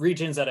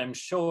 regions that I'm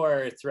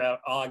sure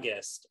throughout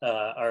August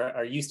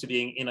are used to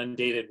being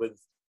inundated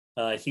with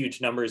huge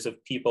numbers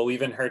of people. We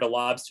even heard a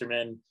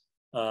lobsterman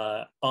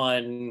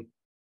on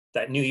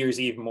that New Year's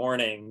Eve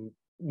morning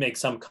make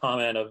some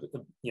comment of,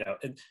 you know,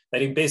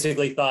 that he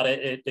basically thought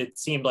it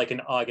seemed like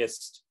an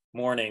August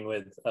morning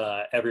with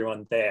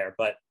everyone there.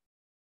 But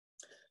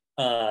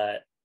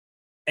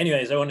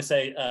anyways, I want to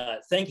say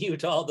thank you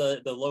to all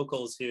the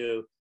locals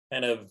who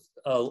kind of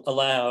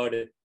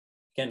allowed,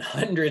 again,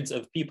 hundreds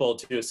of people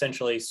to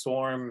essentially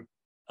swarm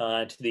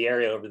to the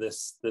area over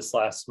this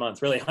last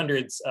month. Really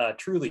hundreds,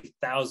 truly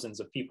thousands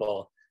of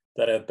people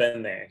that have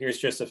been there. Here's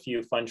just a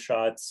few fun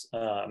shots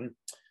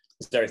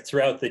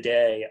throughout the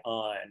day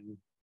on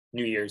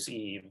New Year's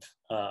Eve.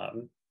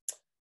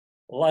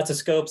 Lots of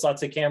scopes,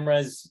 lots of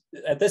cameras.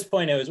 At this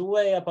point, it was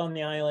way up on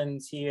the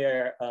islands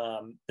here.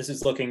 This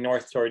is looking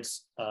north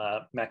towards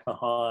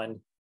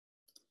McMahon.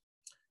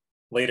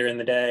 Later in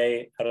the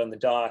day, out on the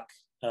dock.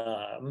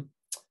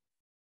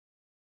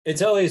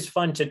 It's always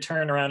fun to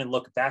turn around and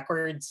look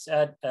backwards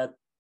at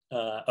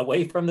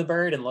away from the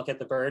bird and look at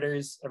the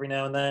birders every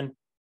now and then,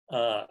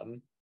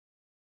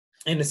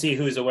 and to see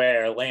who's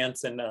aware.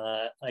 Lance and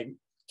I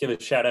give a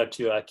shout out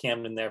to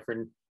Camden there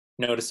for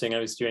noticing I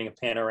was doing a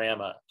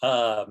panorama.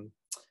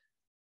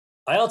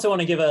 I also want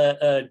to give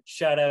a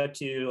shout out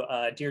to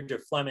Deirdre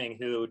Fleming,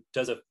 who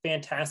does a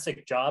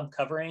fantastic job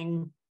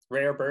covering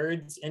rare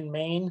birds in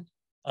Maine.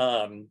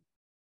 And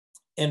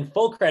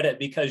full credit,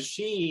 because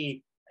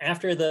she,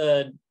 after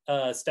the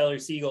Steller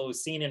seagull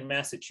was seen in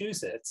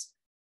Massachusetts,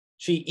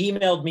 she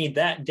emailed me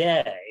that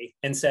day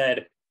and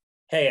said,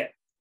 hey,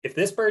 if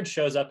this bird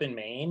shows up in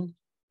Maine,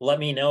 let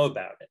me know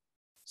about it.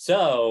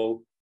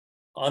 So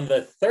on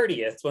the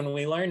 30th, when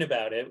we learned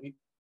about it, we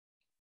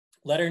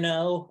let her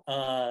know.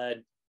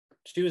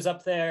 She was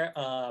up there.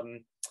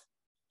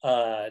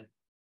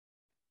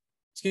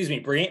 Excuse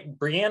me,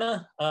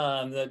 Brianna,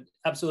 the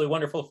absolutely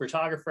wonderful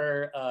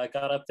photographer,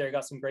 got up there,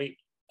 got some great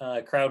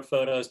crowd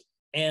photos.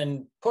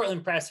 And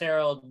Portland Press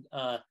Herald,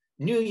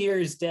 New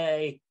Year's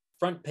Day,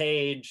 front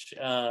page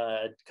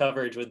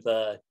coverage with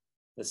the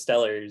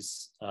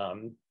Steller's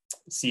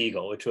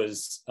seagull, which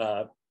was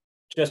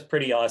just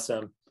pretty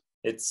awesome.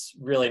 It's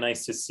really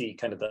nice to see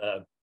kind of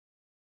the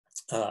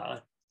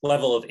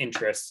level of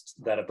interest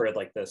that a bird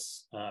like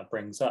this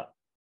brings up.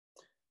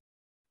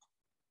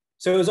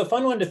 So it was a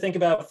fun one to think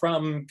about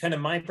from kind of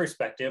my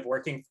perspective,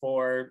 working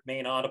for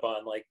Maine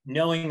Audubon, like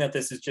knowing that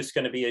this is just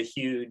going to be a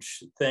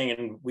huge thing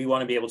and we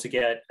want to be able to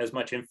get as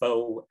much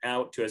info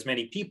out to as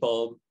many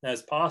people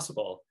as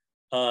possible.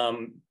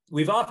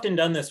 We've often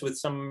done this with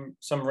some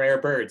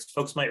rare birds.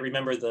 Folks might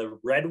remember the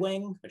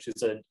redwing, which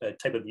is a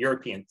type of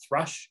European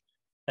thrush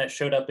that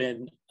showed up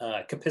in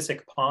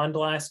Capissic Pond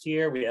last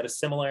year. We had a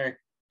similar,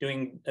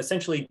 doing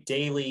essentially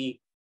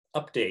daily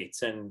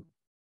updates. And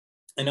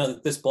I know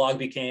that this blog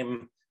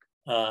became,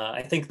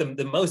 I think,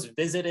 the most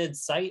visited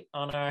site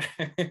on our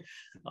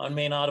on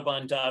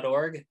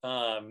MaineAudubon.org.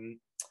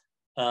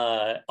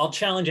 I'll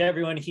challenge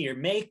everyone here,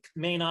 make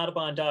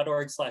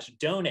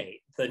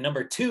MaineAudubon.org/donate the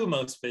 #2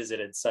 most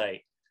visited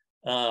site.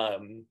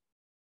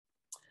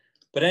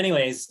 But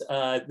anyways,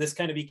 this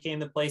kind of became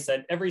the place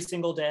that every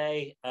single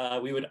day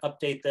we would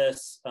update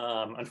this.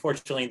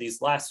 Unfortunately,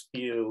 these last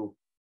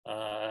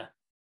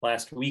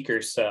week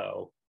or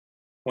so,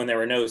 when there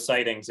were no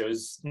sightings, it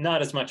was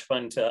not as much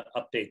fun to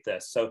update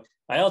this. So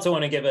I also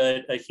want to give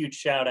a huge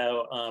shout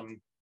out.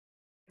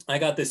 I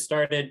got this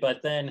started,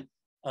 but then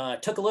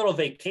took a little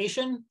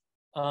vacation.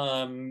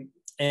 And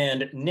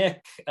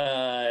Nick,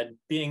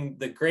 being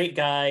the great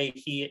guy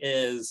he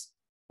is,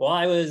 while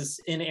I was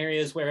in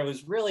areas where it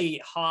was really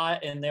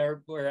hot and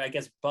there were, I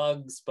guess,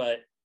 bugs, but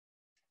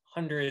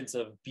hundreds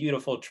of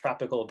beautiful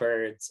tropical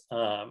birds.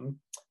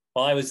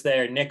 While I was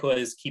there, Nick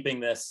was keeping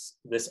this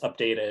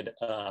updated,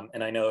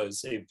 and I know it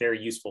was a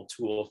very useful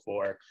tool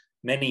for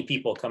many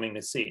people coming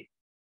to see.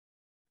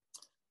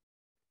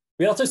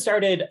 We also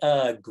started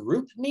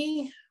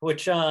GroupMe,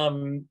 which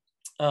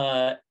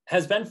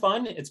has been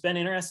fun. It's been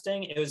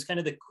interesting. It was kind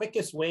of the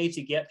quickest way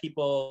to get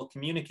people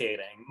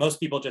communicating. Most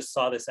people just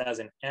saw this as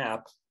an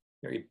app,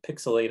 very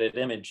pixelated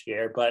image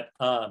here, but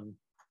I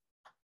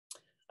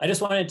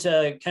just wanted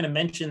to kind of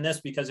mention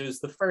this because it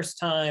was the first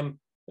time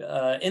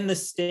in the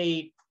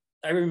state.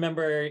 I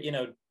remember,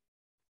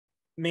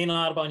 Maine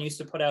Audubon used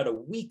to put out a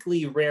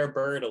weekly rare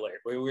bird alert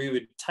where we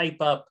would type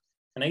up,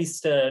 and I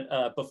used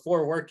to,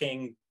 before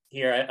working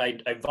here,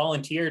 I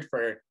volunteered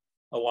for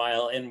a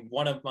while, and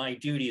one of my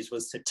duties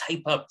was to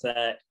type up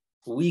that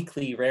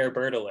weekly rare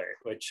bird alert,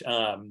 which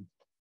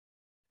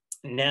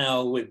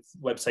now with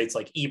websites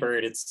like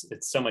eBird, it's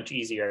so much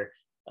easier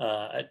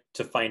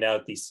to find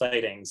out these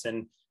sightings.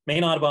 And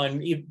Maine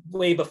Audubon,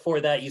 way before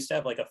that, used to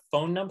have like a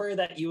phone number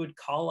that you would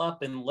call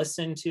up and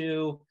listen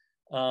to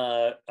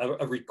a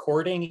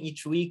recording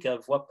each week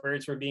of what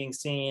birds were being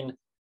seen.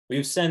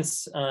 We've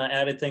since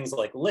added things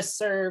like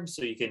listservs,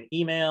 so you can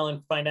email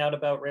and find out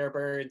about rare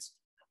birds.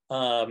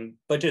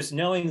 But just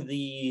knowing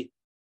the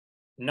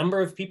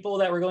number of people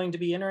that were going to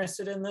be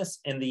interested in this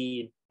and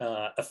the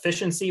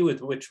efficiency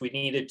with which we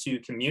needed to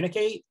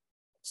communicate,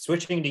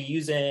 switching to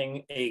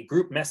using a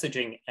group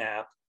messaging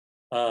app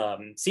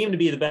seemed to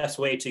be the best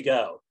way to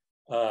go.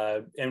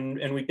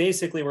 And we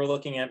basically were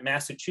looking at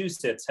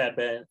Massachusetts had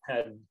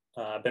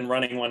been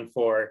running one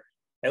for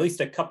at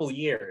least a couple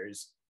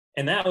years.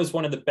 And that was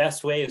one of the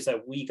best ways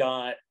that we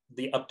got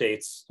the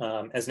updates,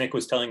 as Nick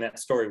was telling that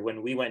story,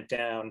 when we went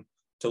down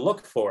to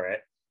look for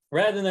it,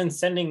 rather than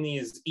sending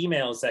these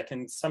emails that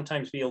can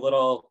sometimes be a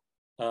little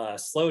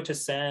slow to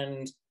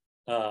send.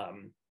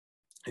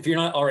 If you're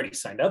not already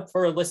signed up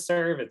for a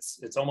listserv,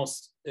 it's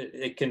almost,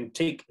 it can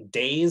take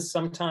days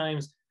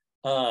sometimes.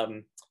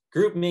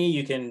 GroupMe,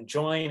 you can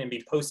join and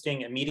be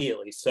posting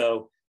immediately.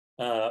 So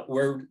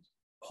we're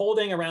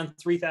holding around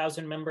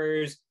 3,000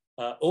 members.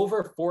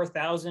 Over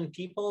 4,000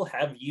 people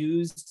have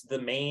used the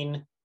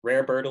Maine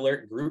Rare Bird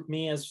Alert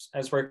GroupMe,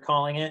 as we're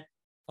calling it.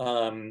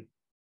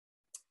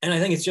 And I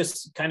think it's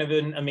just kind of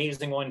an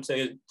amazing one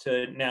to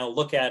now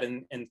look at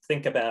and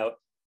think about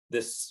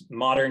this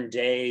modern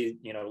day,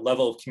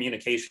 level of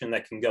communication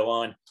that can go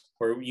on,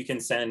 where you can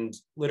send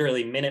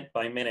literally minute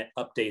by minute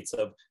updates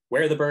of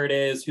where the bird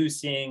is, who's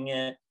seeing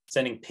it,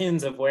 sending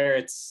pins of where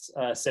it's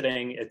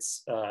sitting.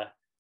 It's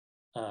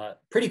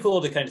pretty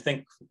cool to kind of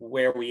think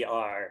where we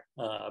are,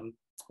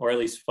 or at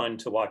least fun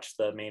to watch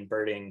the Maine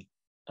birding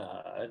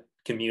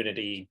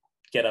community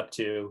get up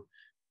to.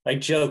 I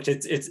joked,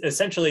 it's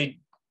essentially,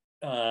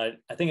 I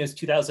think it was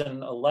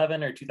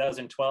 2011 or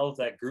 2012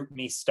 that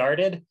GroupMe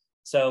started.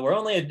 So we're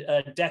only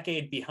a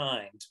decade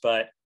behind,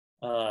 but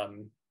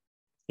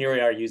here we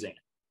are using it.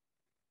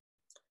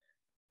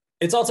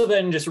 It's also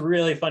been just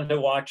really fun to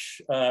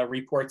watch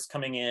reports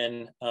coming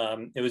in.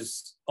 It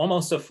was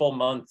almost a full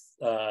month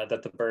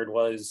that the bird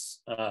was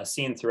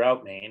seen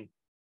throughout Maine.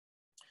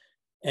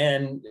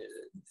 And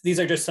these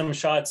are just some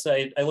shots.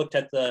 I looked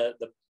at the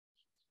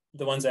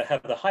ones that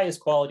have the highest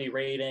quality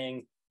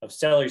rating of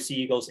Steller sea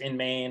eagles in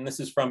Maine.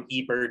 This is from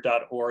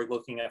ebird.org,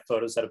 looking at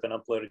photos that have been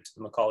uploaded to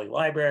the Macaulay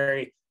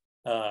Library.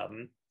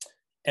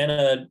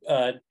 And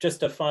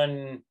just a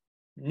fun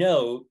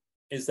note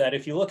is that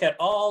if you look at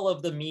all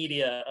of the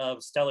media of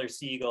Steller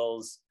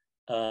seagulls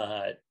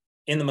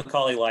in the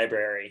Macaulay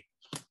Library,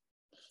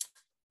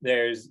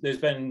 there's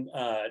been,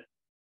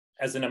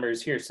 as the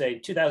numbers here say,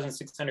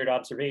 2,600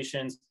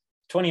 observations,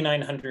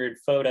 2,900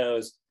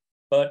 photos,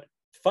 but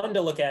fun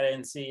to look at it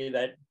and see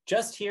that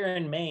just here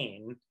in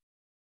Maine,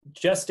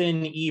 just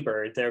in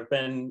eBird, there have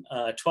been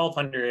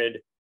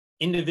 1,200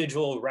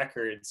 individual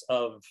records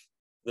of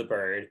the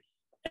bird.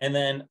 And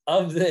then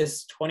of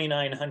this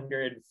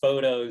 2,900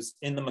 photos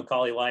in the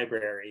Macaulay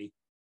Library,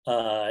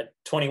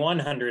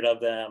 2,100 of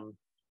them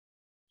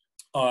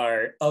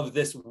are of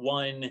this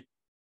one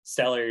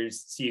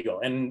Steller's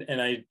seagull. And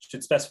I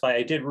should specify,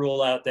 I did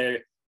rule out there,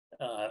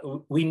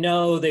 we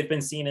know they've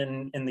been seen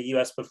in the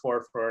US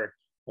before for a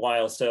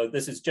while. So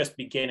this is just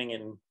beginning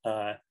in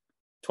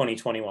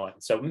 2021.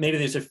 So maybe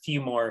there's a few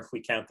more if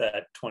we count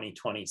that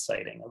 2020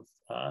 sighting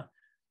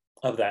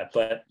of that.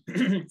 But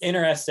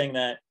interesting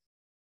that,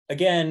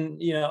 again,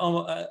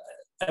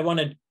 I want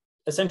to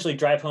essentially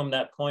drive home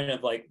that point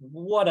of like,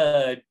 what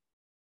a,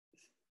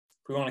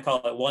 if we want to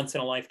call it, once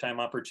in a lifetime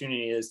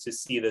opportunity is to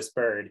see this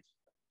bird.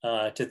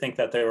 To think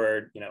that there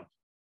were,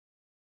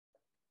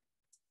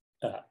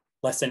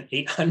 less than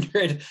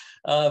 800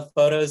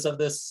 photos of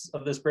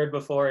this bird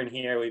before, and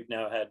here we've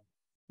now had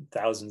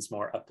thousands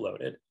more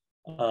uploaded,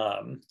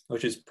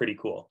 which is pretty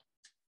cool.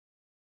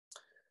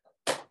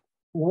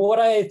 What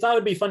I thought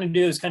would be fun to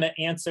do is kind of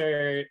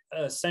answer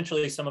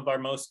essentially some of our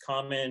most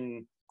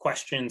common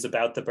questions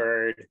about the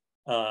bird.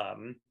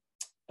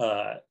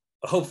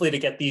 Hopefully to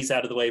get these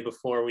out of the way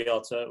before we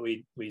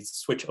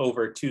switch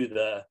over to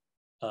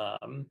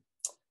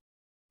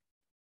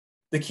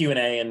the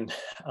Q&A and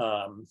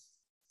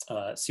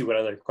see what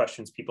other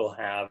questions people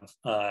have.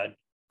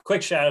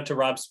 Quick shout out to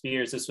Rob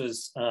Spears. This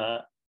was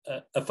a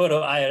photo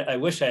I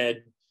wish I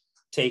had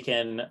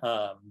taken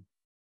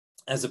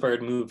as the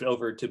bird moved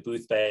over to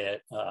Booth Bay.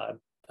 It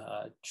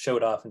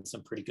showed off in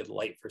some pretty good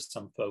light for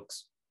some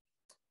folks.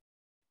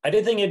 I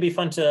did think it'd be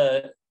fun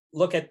to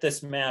look at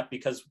this map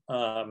because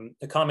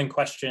the common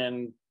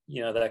question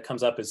that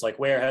comes up is like,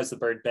 where has the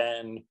bird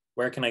been?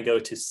 Where can I go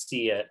to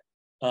see it?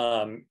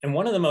 And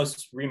one of the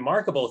most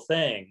remarkable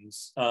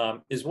things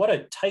is what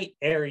a tight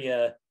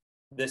area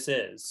this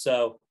is.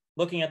 So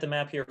looking at the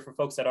map here for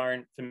folks that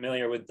aren't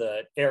familiar with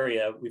the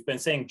area, we've been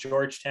saying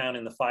Georgetown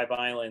and the Five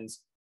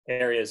Islands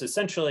area is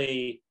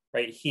essentially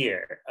right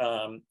here.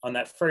 On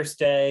that first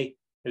day,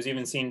 it was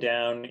even seen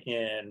down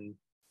in,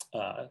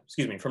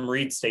 from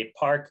Reed State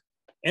Park.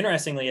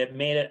 Interestingly, it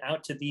made it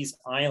out to these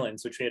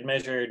islands, which we had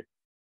measured,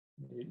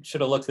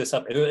 should have looked this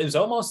up. It was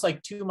almost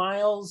like 2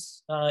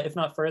 miles, if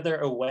not further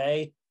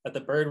away, that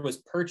the bird was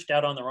perched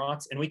out on the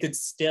rocks, and we could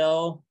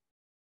still,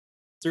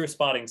 through a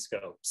spotting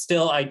scope,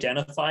 still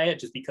identify it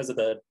just because of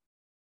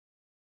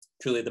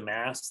truly the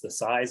mass, the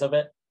size of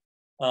it.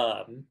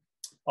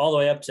 All the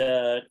way up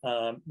to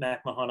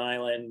McMahon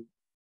Island.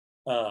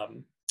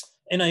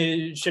 And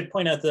I should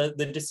point out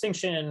the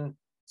distinction,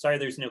 sorry,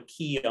 there's no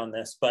key on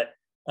this, but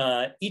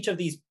each of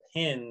these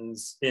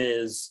pins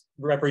is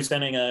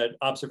representing an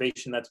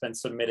observation that's been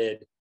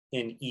submitted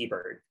in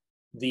eBird.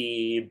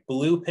 The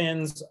blue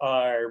pins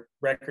are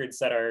records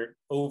that are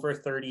over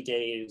 30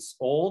 days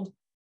old,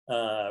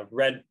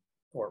 red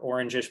or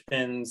orangish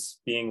pins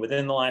being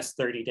within the last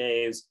 30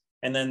 days.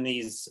 And then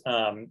these,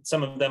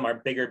 some of them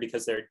are bigger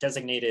because they're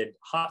designated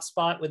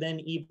hotspot within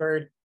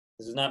eBird.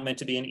 This is not meant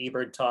to be an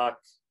eBird talk,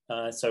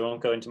 so I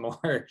won't go into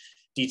more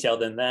detail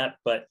than that,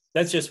 but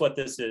that's just what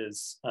this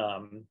is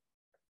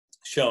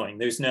showing.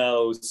 There's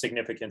no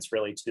significance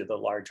really to the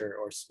larger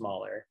or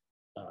smaller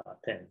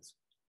pins.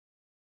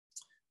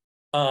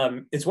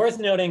 It's worth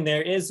noting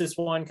there is this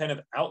one kind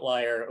of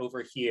outlier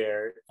over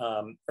here.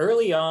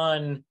 Early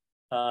on,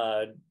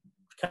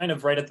 kind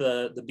of right at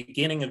the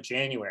beginning of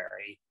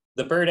January,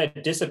 the bird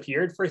had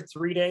disappeared for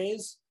 3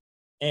 days,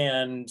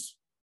 and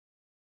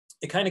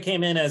it kind of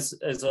came in as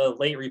a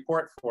late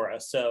report for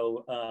us.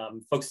 So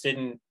folks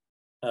didn't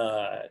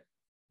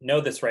know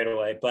this right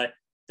away, but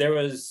there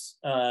was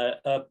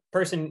a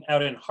person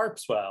out in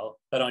Harpswell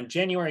that on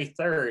January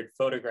 3rd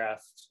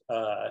photographed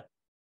the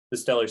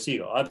Steller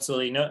seagull.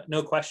 Absolutely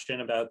no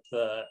question about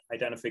the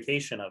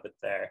identification of it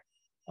there.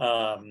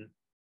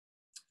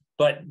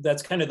 But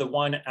that's kind of the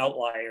one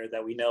outlier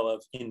that we know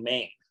of in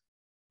Maine.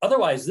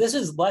 Otherwise, this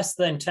is less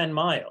than 10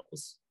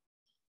 miles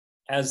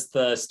as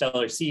the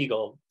Steller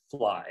seagull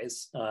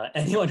flies.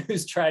 Anyone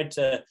who's tried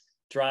to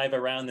drive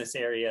around this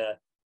area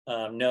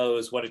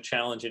knows what a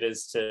challenge it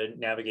is to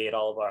navigate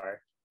all of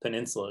our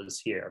peninsulas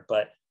here.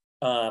 But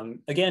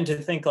again, to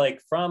think like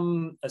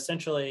from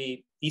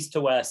essentially east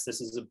to west,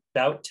 this is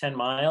about 10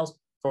 miles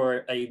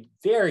for a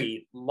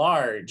very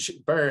large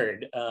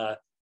bird,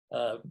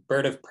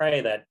 bird of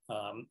prey that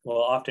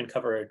will often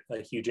cover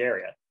a huge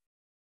area.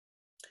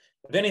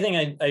 If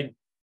anything, I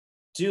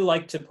do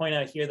like to point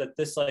out here that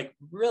this like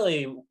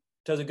really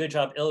does a good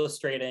job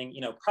illustrating,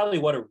 probably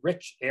what a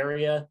rich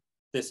area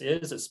this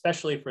is,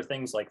 especially for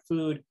things like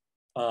food.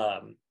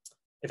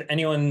 If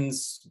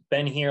anyone's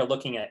been here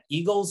looking at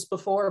eagles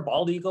before,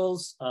 bald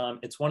eagles,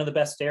 it's one of the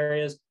best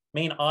areas.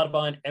 Maine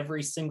Audubon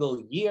every single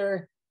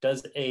year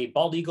does a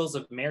Bald Eagles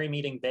of Merry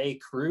Meeting Bay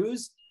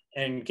cruise.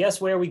 And guess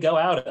where we go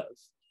out of?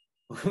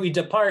 We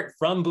depart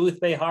from Booth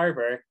Bay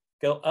Harbor,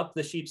 go up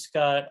the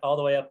Sheepscot all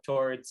the way up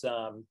towards,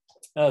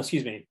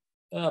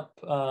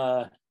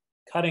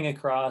 cutting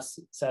across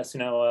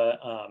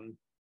Sasanoa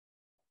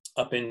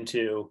up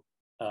into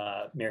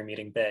Merry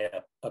Meeting Bay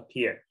up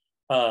here.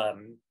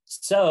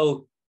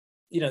 So,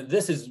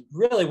 this is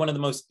really one of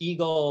the most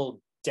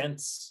eagle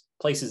dense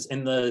places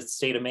in the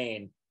state of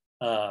Maine.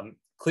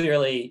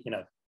 Clearly,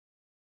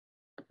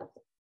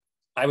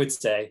 I would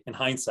say in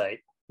hindsight,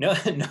 no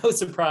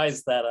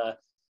surprise that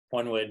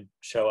one would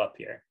show up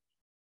here.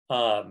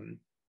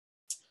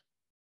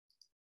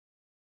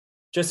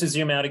 Just to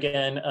zoom out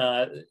again,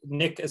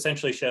 Nick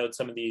essentially showed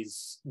some of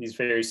these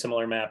very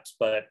similar maps,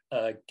 but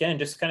again,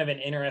 just kind of an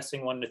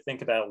interesting one to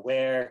think about.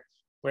 Where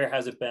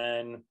has it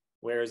been?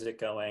 Where is it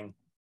going?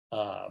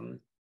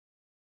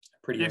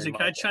 Pretty. Actually,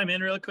 can I chime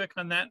in real quick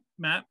on that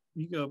map?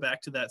 You go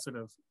back to that sort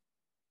of,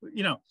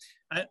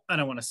 I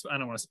don't want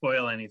to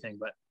spoil anything,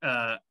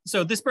 but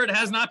so this bird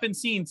has not been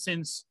seen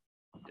since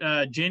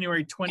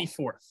January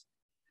 24th.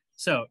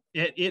 So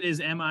it is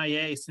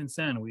MIA since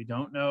then. We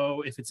don't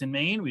know if it's in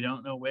Maine. We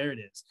don't know where it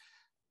is.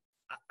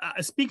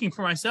 Speaking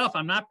for myself,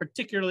 I'm not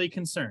particularly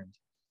concerned.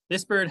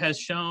 This bird has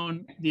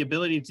shown the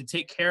ability to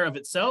take care of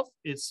itself.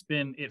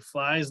 It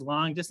flies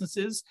long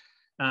distances.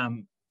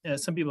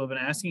 Some people have been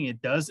asking,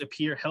 it does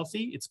appear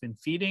healthy. It's been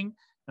feeding.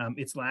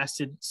 It's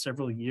lasted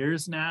several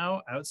years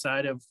now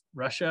outside of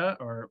Russia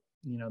or,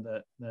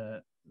 that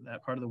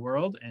part of the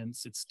world, and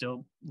it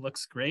still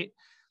looks great.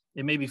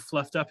 It may be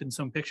fluffed up in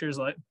some pictures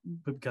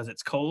because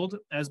it's cold,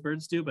 as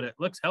birds do, but it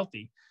looks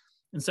healthy.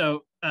 And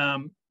so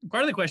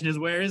part of the question is,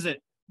 where is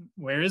it?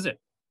 Where is it?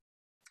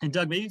 And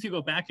Doug, maybe if you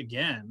go back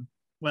again,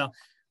 well,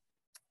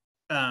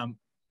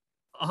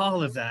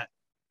 all of that,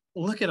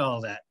 look at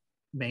all that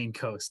Maine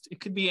coast.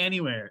 It could be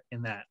anywhere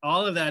in that.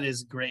 All of that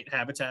is great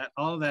habitat.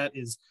 All of that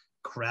is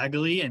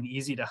craggly and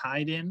easy to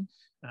hide in.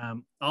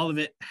 All of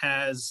it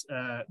has,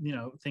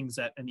 things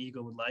that an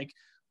eagle would like.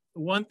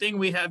 One thing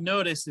we have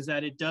noticed is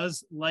that it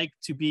does like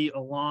to be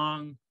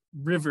along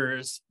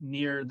rivers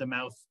near the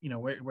mouth,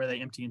 where they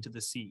empty into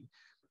the sea.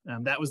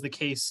 That was the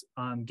case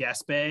on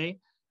Gaspé.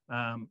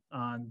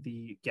 on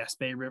the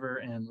Gaspé River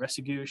and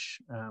Restigouche.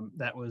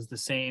 That was the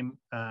same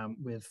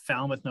with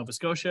Falmouth, Nova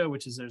Scotia,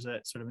 which is there's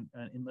a sort of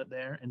an inlet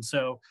there. And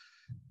so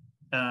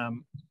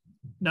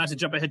not to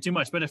jump ahead too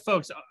much, but if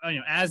folks,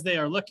 as they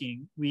are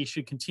looking, we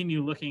should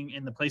continue looking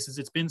in the places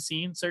it's been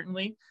seen,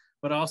 certainly,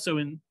 but also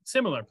in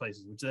similar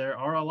places, which there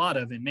are a lot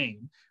of in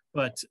Maine.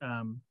 But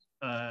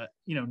I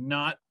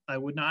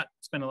would not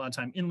spend a lot of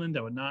time inland.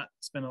 I would not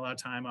spend a lot of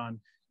time on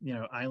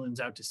islands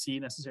out to sea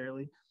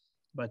necessarily,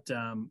 but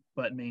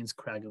Maine's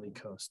craggly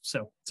coast.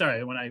 So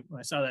sorry, when I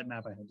saw that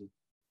map, I had to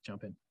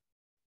jump in.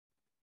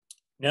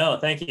 No,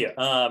 thank you.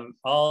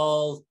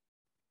 I'll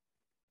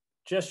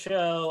just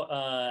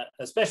show,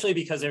 especially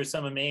because there's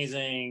some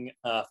amazing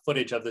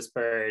footage of this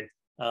bird.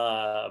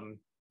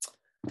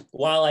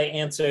 While I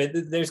answer,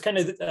 there's kind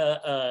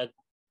of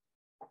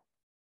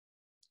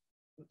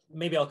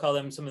maybe I'll call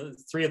them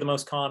three of the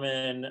most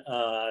common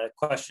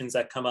questions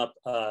that come up.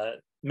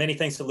 Many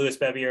thanks to Louis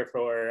Bevier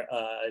for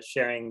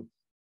sharing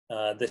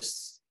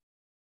this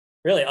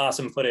really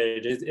awesome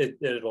footage.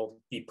 It'll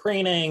be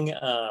preening.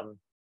 I'll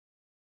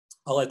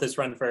let this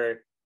run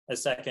for a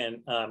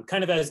second.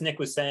 Kind of as Nick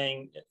was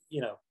saying,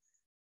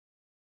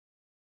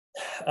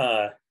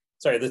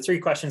 sorry, the three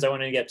questions I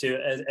wanted to get to,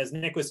 as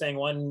Nick was saying,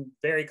 one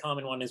very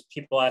common one is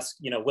people ask,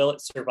 will it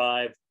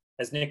survive?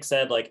 As Nick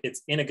said, like,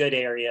 it's in a good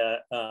area.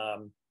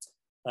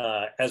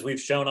 As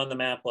we've shown on the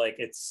map, like,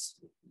 it's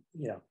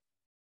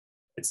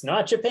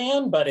not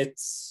Japan, but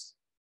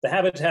the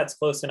habitat's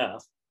close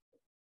enough.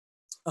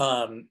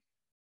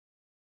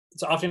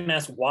 It's often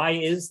asked, why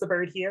is the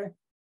bird here?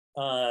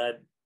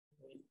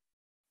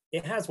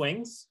 It has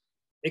wings.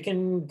 It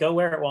can go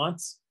where it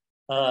wants.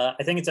 I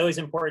think it's always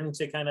important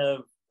to kind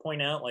of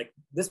point out, like,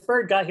 this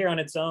bird got here on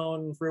its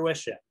own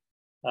fruition.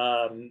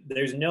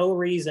 There's no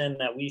reason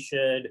that we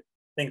should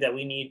think that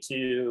we need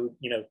to,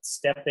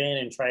 step in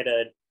and try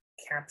to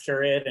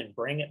capture it and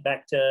bring it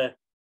back to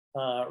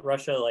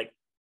Russia. Like,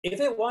 if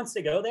it wants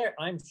to go there,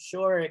 I'm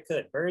sure it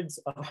could. Birds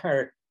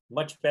are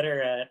much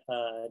better at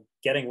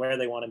getting where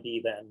they want to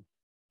be than,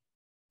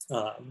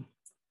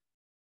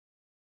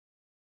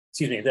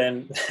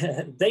 then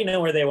they know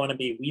where they want to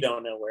be. We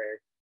don't know where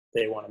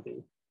they want to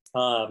be.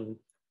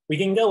 We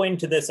can go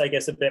into this, I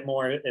guess, a bit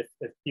more if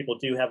people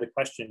do have the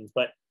questions,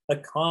 but a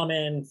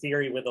common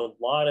theory with a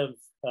lot of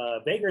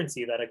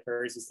vagrancy that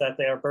occurs is that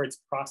they are birds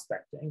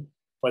prospecting,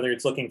 whether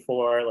it's looking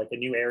for like a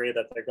new area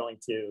that they're going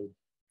to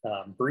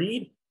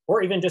breed,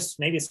 or even just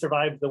maybe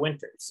survive the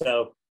winter.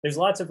 So there's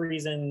lots of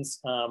reasons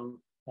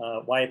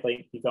why it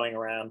might be going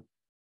around.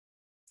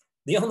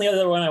 The only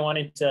other one I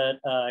wanted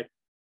to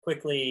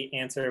quickly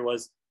answer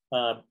was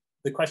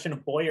the question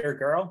of boy or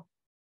girl.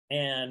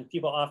 And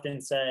people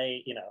often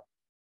say,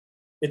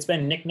 it's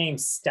been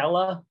nicknamed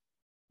Stella.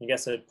 I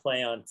guess a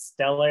play on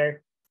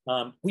Steller.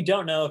 We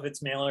don't know if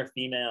it's male or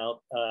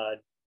female.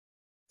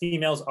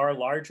 Females are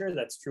larger.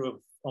 That's true of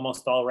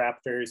almost all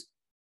raptors.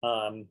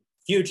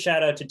 Huge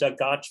shout out to Doug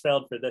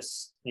Gotchfeld for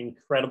this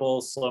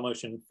incredible slow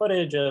motion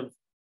footage of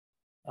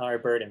our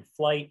bird in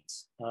flight.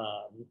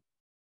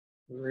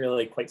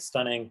 Really quite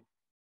stunning.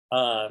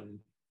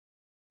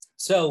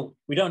 So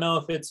we don't know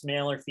if it's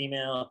male or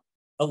female.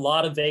 A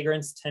lot of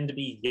vagrants tend to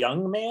be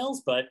young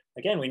males, but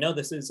again, we know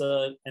this is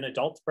an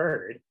adult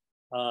bird.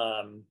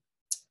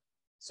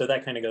 So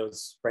that kind of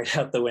goes right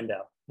out the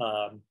window.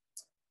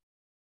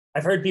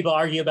 I've heard people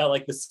argue about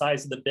like the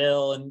size of the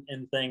bill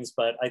and things,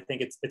 but I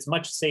think it's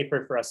much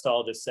safer for us to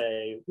all just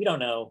say, we don't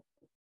know,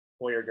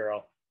 boy or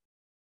girl.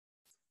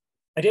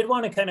 I did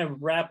want to kind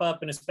of wrap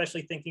up, and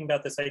especially thinking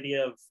about this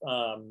idea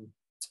of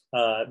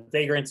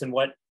vagrants and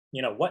what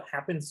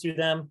happens to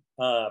them.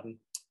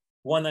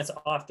 One that's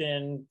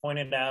often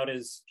pointed out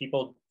is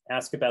people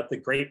ask about the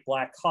great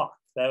black hawk.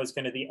 That was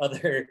kind of the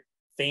other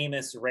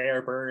famous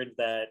rare bird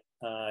that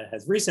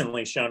has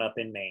recently shown up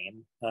in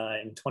Maine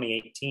in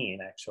 2018,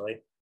 actually.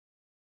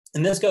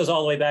 And this goes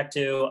all the way back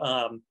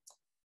to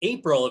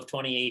April of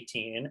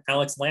 2018.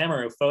 Alex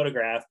Lamoureux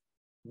photographed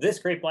this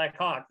great black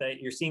hawk that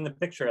you're seeing the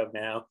picture of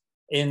now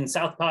in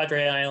South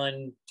Padre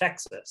Island,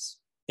 Texas,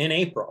 in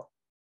April.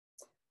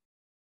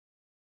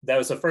 That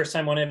was the first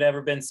time one had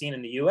ever been seen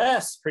in the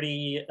US.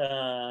 Pretty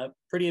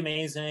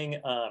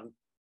amazing.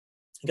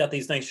 Got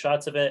these nice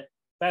shots of it.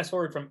 Fast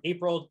forward from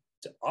April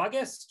to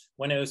August,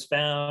 when it was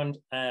found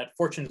at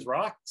Fortune's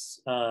Rocks,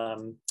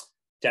 down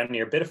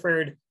near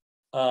Biddeford.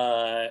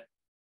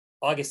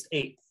 August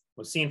 8th,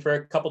 was seen for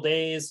a couple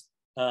days.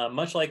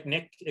 Much like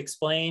Nick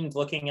explained,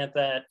 looking at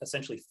that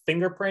essentially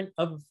fingerprint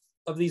of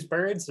these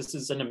birds. This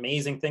is an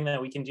amazing thing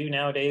that we can do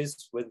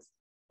nowadays with,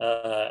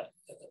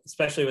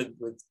 especially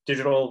with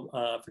digital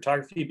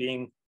photography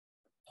being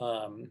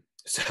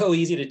so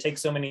easy to take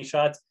so many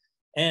shots.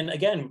 And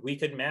again, we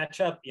could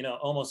match up,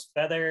 almost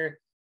feather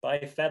by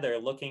feather,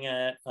 looking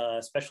at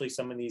especially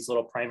some of these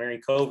little primary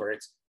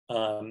coverts.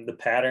 The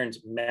patterns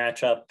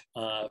match up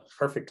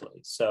perfectly.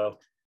 So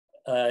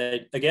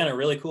again, a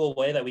really cool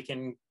way that we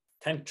can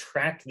kind of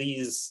track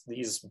these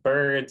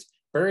birds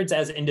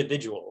as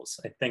individuals,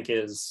 I think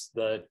is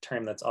the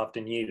term that's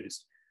often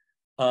used.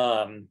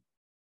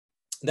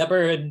 That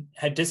bird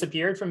had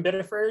disappeared from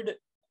Biddeford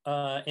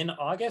in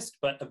August,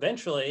 but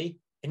eventually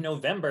in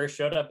November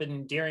showed up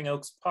in Deering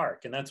Oaks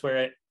Park, and that's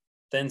where it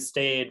then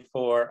stayed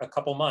for a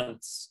couple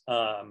months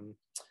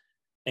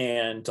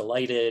and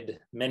delighted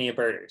many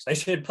birders. I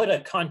should put a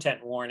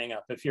content warning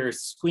up. If you're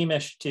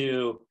squeamish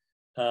to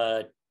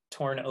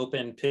torn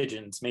open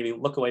pigeons, maybe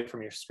look away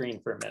from your screen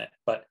for a minute.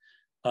 But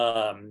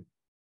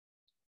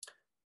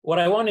what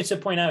I wanted to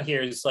point out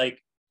here is,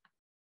 like,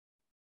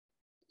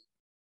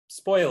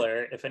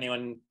 spoiler, if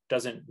anyone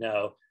doesn't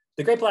know,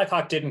 the great black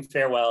hawk didn't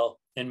fare well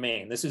in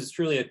Maine. This is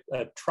truly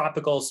a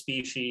tropical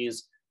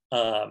species.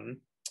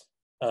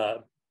 Buteo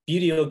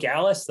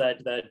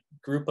that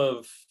group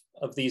of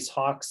these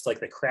hawks, like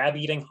the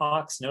crab-eating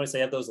hawks, notice they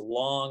have those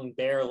long,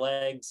 bare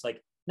legs,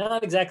 like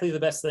not exactly the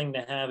best thing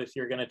to have if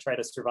you're going to try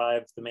to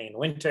survive the Maine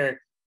winter.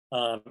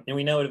 And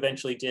we know it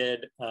eventually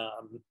did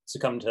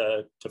succumb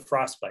to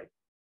frostbite.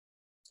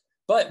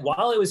 But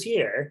while it was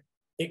here,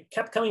 it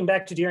kept coming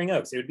back to Deering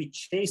Oaks. It would be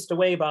chased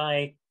away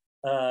by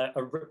a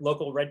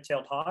local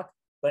red-tailed hawk,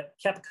 but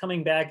kept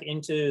coming back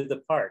into the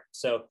park.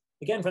 So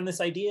again, from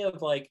this idea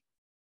of, like,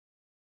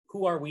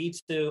 who are we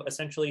to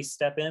essentially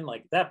step in?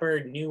 Like, that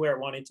bird knew where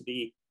it wanted to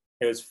be.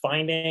 It was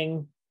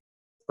finding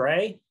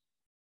prey.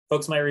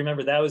 Folks might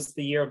remember that was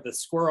the year of the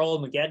squirrel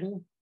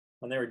Mageddon,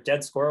 when there were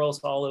dead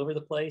squirrels all over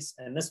the place.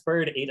 And this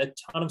bird ate a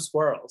ton of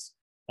squirrels.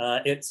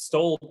 It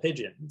stole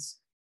pigeons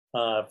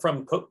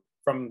from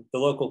the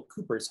local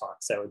Cooper's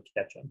hawks that would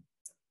catch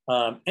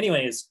them.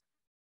 Anyways,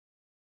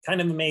 kind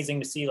of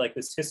amazing to see, like,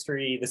 this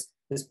history,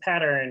 this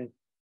pattern.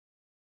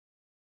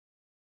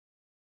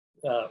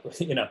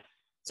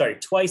 Sorry,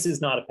 twice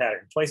is not a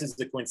pattern. Twice is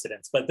a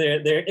coincidence, but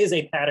there is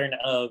a pattern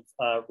of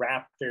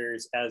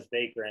raptors as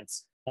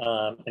vagrants,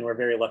 and we're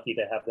very lucky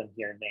to have them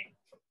here in Maine.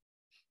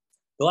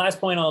 The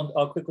last point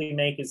I'll quickly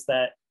make is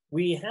that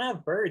we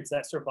have birds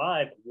that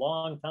survive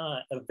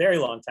a very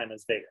long time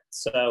as vagrants.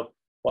 So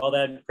while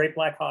that great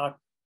black hawk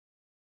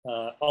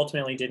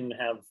ultimately didn't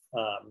have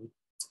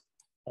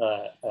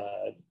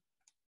a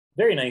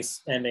very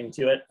nice ending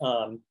to it,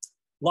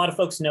 a lot of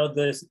folks know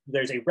there's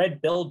a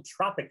red-billed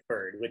tropic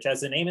bird, which, as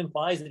the name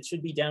implies, it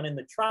should be down in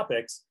the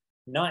tropics,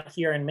 not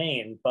here in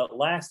Maine. But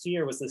last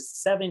year was the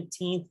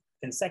 17th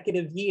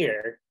consecutive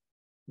year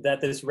that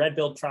this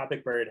red-billed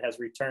tropic bird has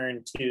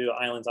returned to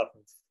islands off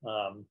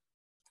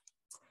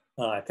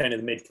of kind of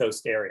the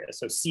mid-coast area.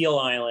 So Seal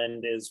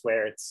Island is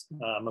where it's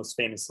most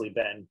famously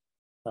been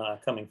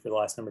coming for the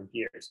last number of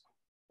years.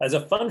 As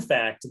a fun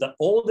fact, the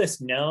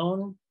oldest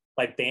known,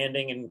 by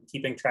banding and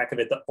keeping track of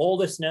it, the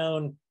oldest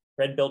known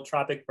red-billed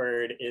tropic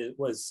bird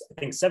was, I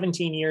think,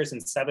 17 years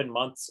and 7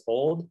 months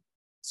old.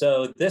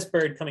 So this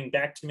bird coming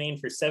back to Maine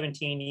for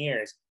 17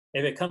 years,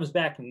 if it comes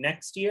back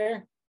next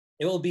year,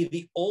 it will be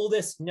the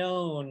oldest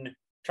known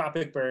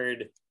tropic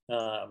bird,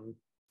 at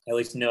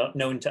least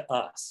known to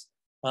us,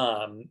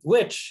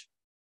 which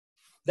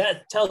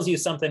that tells you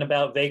something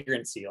about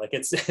vagrancy. Like,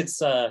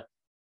 it's not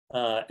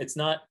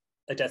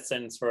a death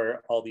sentence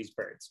for all these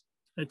birds.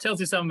 It tells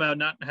you something about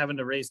not having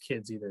to raise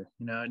kids either,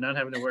 not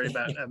having to worry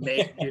about a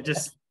mate. You're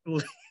just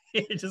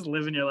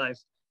living your life.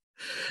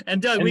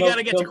 And Doug, we got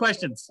to get to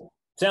questions.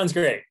 Sounds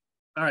great.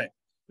 All right.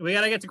 We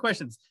got to get to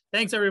questions.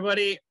 Thanks,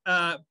 everybody.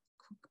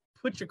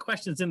 Put your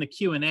questions in the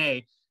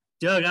Q&A.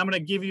 Doug, I'm going to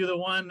give you the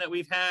one that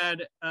we've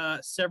had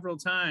several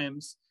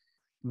times.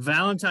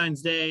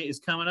 Valentine's Day is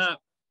coming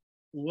up.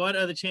 What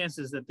are the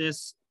chances that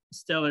this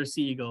Steller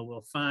sea eagle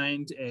will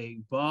find a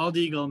bald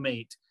eagle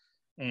mate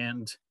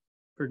and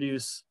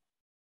produce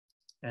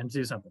and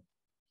do something?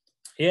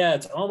 Yeah,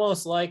 it's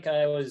almost like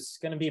I was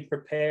going to be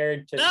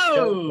prepared to.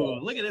 Oh,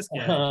 look at this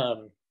guy.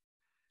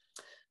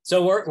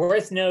 So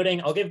worth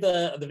noting, I'll give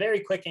the very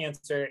quick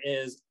answer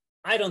is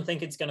I don't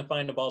think it's going to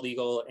find a bald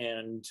eagle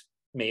and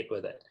mate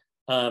with it.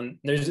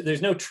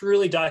 There's no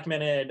truly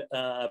documented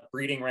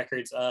breeding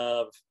records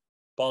of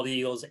bald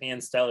eagles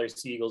and Steller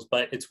sea eagles,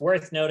 but it's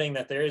worth noting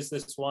that there is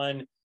this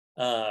one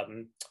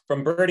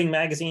from Birding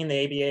Magazine,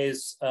 the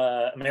ABA's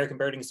American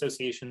Birding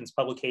Association's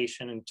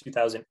publication in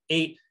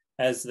 2008,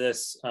 has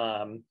this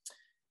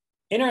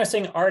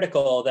interesting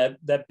article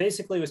that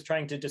basically was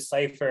trying to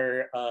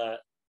decipher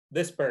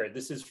this bird.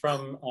 This is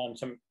from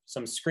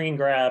some screen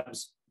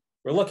grabs.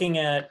 We're looking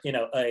at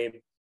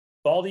a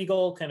bald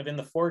eagle kind of in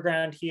the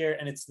foreground here,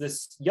 and it's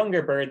this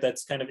younger bird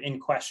that's kind of in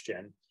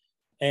question.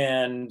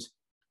 And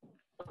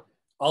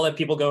I'll let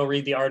people go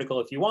read the article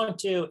if you want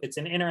to. It's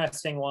an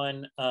interesting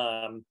one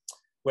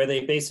where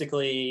they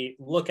basically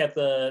look at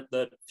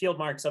the field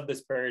marks of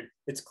this bird.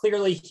 It's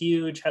clearly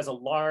huge, has a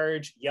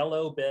large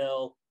yellow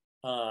bill.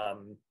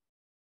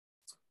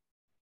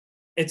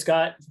 It's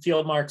got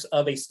field marks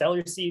of a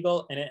Steller sea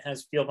eagle, and it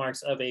has field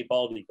marks of a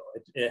bald eagle.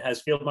 It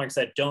has field marks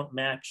that don't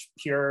match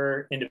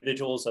pure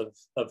individuals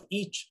of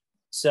each.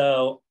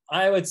 So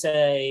I would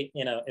say,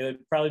 it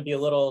would probably be a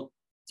little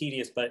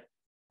tedious, but if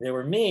they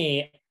were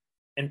me,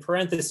 in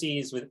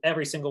parentheses with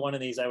every single one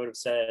of these, I would have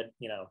said,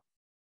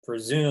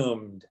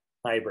 presumed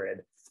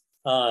hybrid.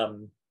 There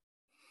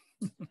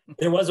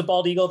was a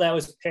bald eagle that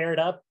was paired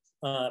up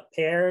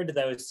paired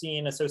that was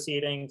seen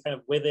associating kind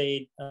of with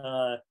a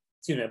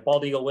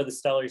bald eagle with a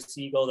Steller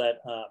seagull that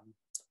I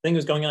think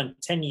was going on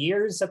 10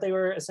 years that they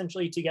were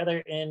essentially together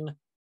in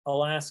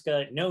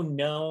Alaska. No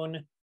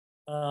known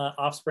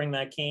offspring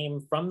that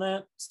came from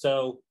that.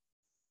 So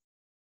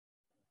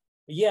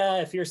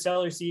yeah, if you're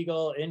Steller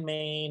seagull in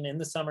Maine in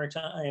the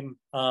summertime,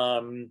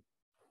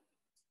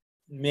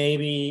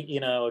 maybe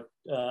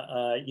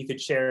you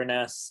could share a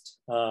nest,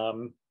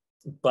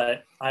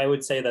 but I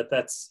would say that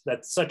that's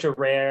such a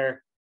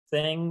rare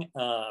thing.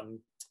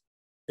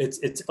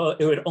 It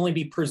would only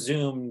be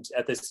presumed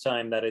at this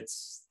time that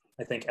it's,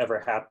 I think, ever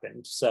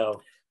happened.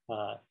 So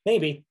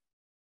maybe.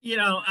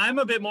 I'm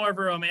a bit more of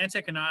a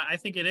romantic, and I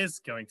think it is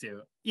going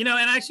to. And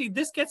actually,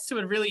 this gets to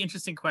a really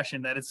interesting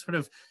question that it's sort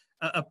of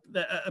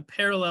a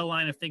parallel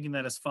line of thinking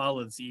that has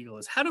followed this eagle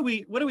is how do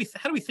we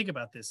think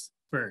about this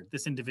bird,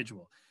 this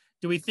individual?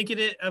 Do we think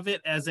of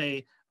it as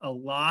a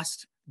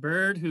lost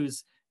bird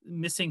who's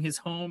missing his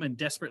home and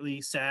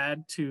desperately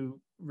sad to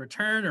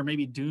return, or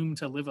maybe doomed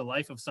to live a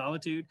life of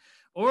solitude?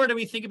 Or do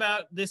we think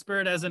about this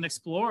bird as an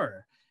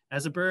explorer,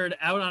 as a bird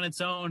out on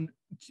its own,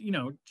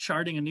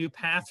 charting a new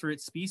path for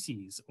its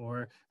species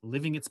or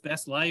living its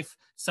best life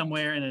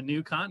somewhere in a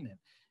new continent?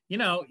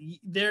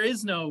 There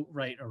is no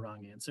right or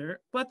wrong answer,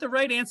 but the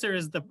right answer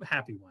is the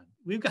happy one.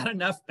 We've got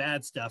enough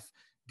bad stuff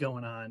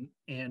going on,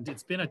 and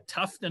it's been a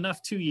tough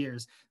enough 2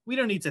 years. We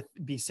don't need to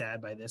be sad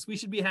by this. We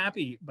should be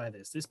happy by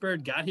this. This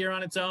bird got here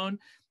on its own.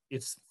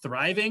 It's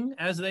thriving,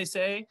 as they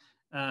say.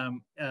 I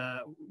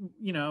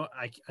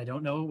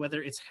don't know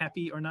whether it's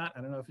happy or not.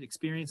 I don't know if it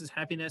experiences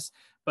happiness,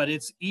 but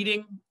it's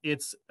eating,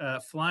 it's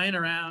flying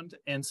around.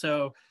 And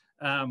so,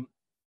 the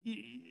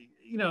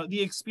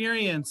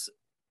experience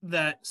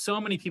that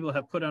so many people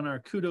have put on our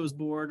kudos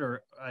board,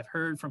 or I've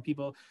heard from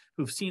people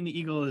who've seen the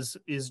eagle,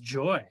 is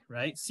joy,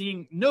 right?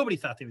 Nobody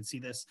thought they would see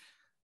this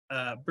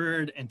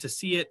bird, and to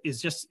see it is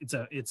just,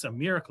 it's a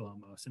miracle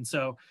almost. And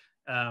so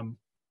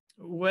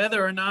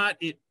whether or not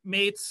it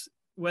mates,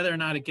 whether or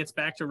not it gets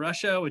back to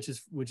Russia, which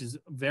is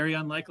very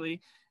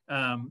unlikely,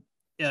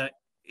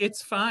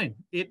 it's fine.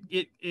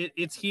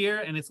 It's here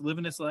and it's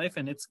living its life,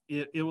 and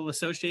it will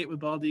associate with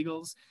bald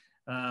eagles.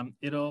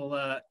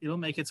 It'll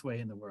make its way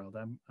in the world.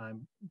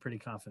 I'm pretty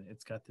confident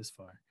it's got this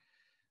far.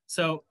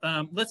 So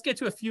let's get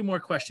to a few more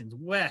questions.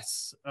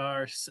 Wes,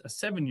 a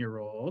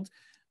 7-year-old,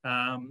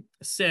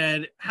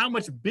 said, how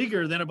much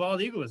bigger than a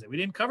bald eagle is it? We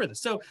didn't cover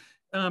this. So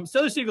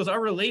Steller seagulls are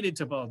related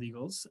to bald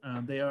eagles.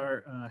 They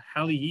are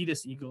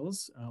Haliaeetus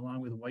eagles,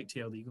 along with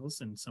white-tailed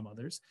eagles and some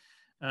others.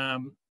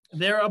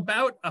 They're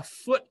about a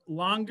foot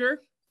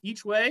longer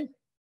each way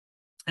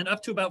and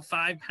up to about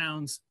 5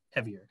 pounds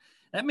heavier.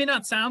 That may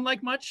not sound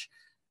like much,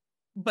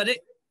 but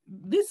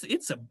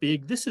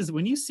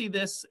when you see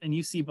this and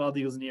you see bald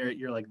eagles near it,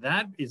 you're like,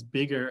 that is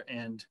bigger,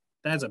 and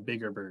that's a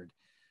bigger bird.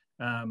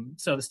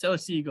 So the Steller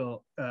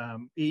seagull,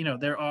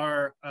 there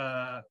are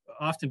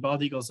often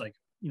bald eagles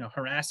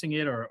harassing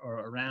it or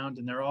around,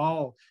 and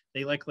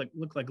they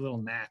look like little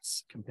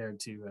gnats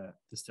compared to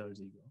the Steller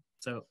eagle.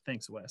 So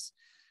thanks, Wes.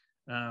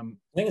 I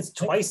think it's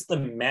twice the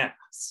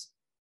mass.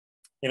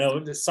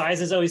 The size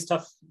is always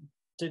tough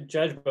to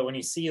judge, but when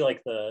you see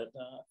like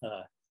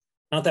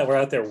not that we're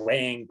out there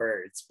weighing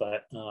birds,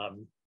 but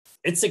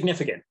it's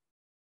significant.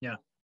 Yeah.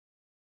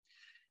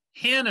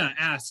 Hannah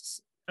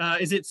asks,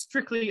 is it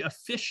strictly a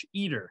fish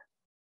eater?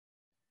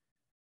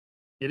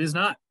 It is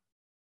not.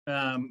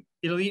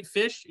 It'll eat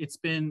fish. It's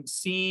been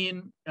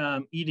seen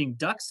eating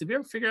ducks. Have you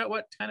ever figured out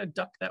what kind of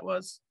duck that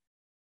was,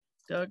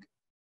 Doug?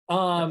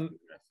 Black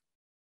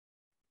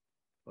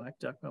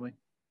duck, probably.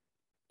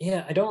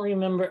 Yeah, I don't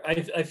remember.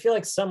 I feel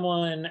like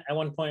someone at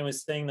one point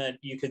was saying that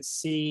you could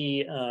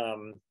see.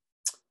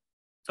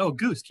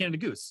 Goose, Canada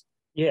goose.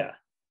 Yeah,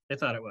 I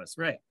thought it was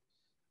right.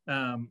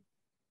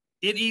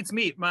 It eats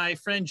meat. My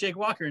friend Jake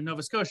Walker in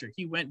Nova Scotia,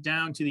 he went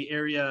down to the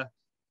area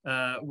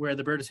where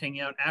the bird is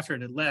hanging out after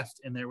it had left,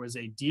 and there was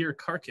a deer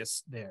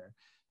carcass there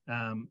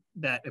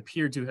that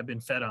appeared to have been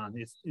fed on.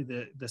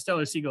 The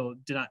Steller seagull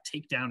did not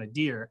take down a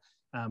deer,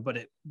 but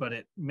it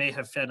may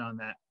have fed on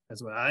that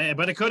as well.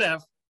 But it could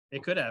have.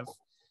 It could have.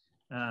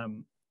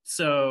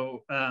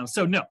 So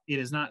no, it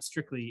is not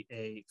strictly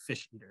a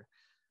fish eater.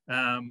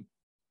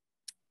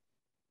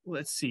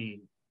 Let's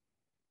see.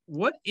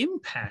 What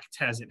impact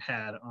has it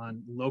had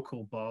on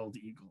local bald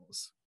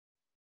eagles?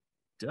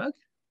 Doug?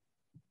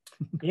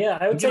 Yeah,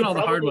 I would say all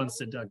the hard ones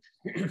to Doug.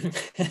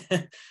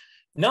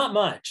 Not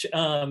much.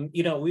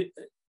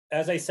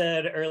 As I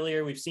said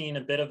earlier, we've seen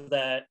a bit of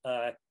that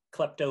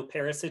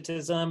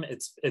kleptoparasitism.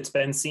 It's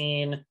been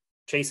seen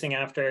chasing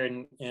after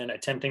and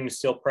attempting to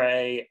steal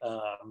prey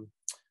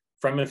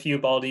from a few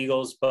bald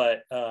eagles,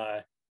 but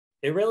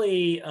it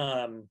really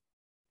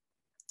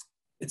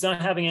it's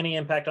not having any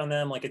impact on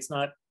them. Like, it's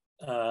not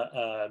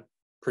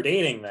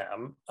predating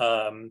them.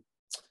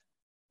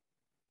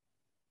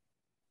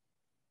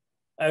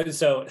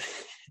 So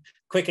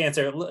quick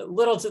answer,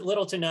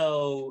 little to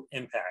no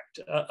impact.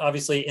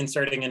 Obviously,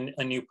 inserting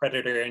a new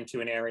predator into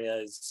an area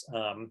is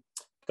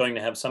going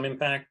to have some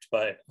impact,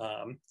 but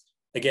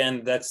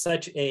again, that's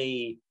such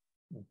a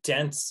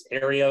dense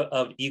area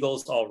of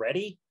eagles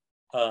already,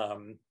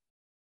 that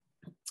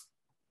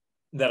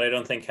I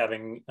don't think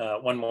having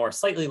one more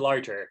slightly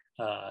larger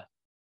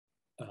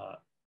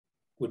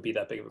would be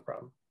that big of a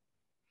problem.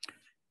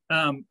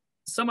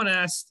 Someone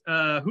asked,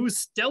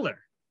 who's Steller?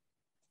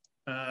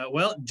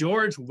 Well,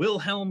 George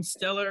Wilhelm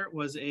Steller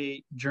was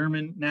a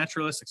German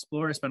naturalist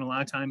explorer, spent a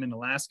lot of time in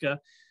Alaska,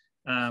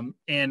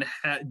 and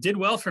did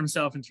well for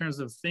himself in terms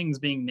of things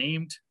being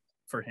named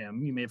for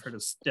him. You may have heard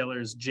of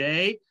Steller's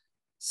Jay,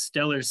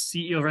 Steller's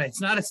CEO, right?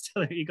 It's not a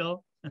Steller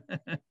Eagle.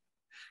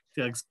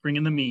 Felix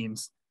bringing the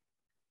memes.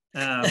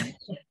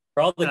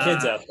 For all the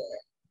kids out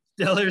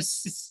there.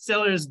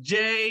 Steller's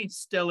Jay,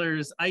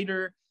 Steller's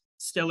Eider,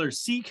 Steller's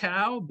Sea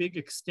Cow, big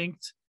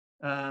extinct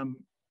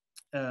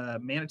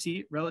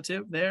manatee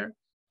relative there.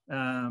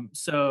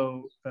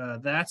 So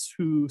that's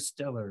who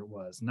Steller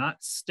was,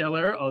 not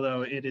Stellar,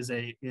 although it is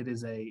a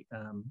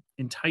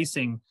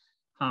enticing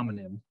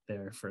homonym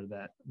there for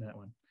that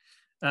one.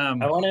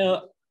 I want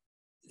to,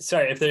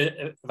 sorry,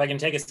 if I can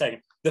take a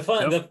second.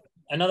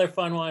 Another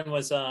fun one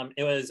was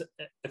it was,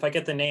 if I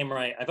get the name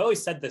right, I've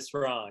always said this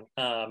wrong.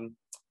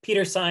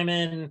 Peter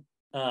Simon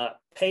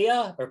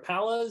Paya or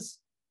Pallas,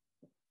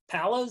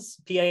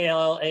 Pallas, he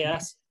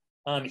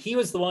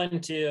was the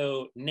one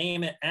to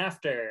name it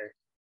after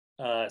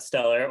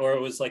Steller, or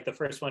it was like the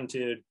first one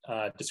to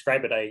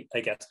describe it, I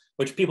guess,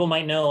 which people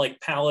might know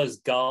like Pallas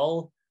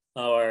gull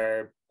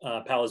or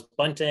Pallas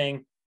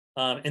bunting.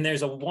 And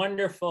there's a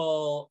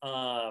wonderful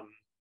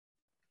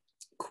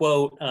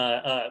quote,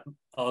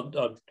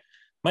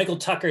 Michael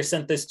Tucker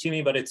sent this to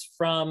me, but it's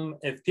from,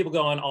 if people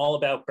go on All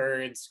About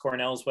Birds,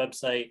 Cornell's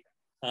website,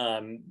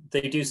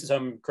 they do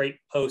some great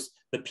posts.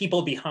 The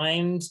people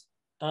behind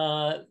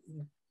the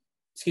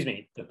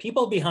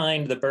people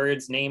behind the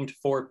birds named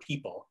for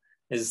people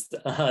is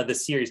the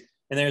series.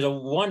 And there's a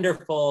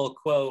wonderful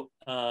quote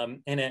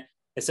in it.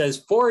 It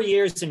says, 4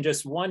 years and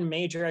just one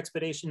major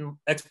expedition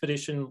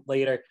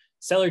later,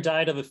 Steller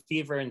died of a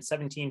fever in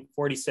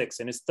 1746.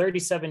 In his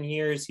 37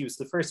 years, he was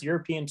the first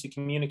European to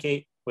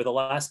communicate with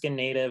Alaskan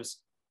natives,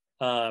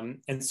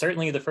 and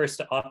certainly the first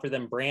to offer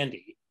them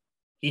brandy.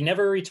 He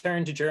never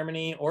returned to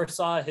Germany or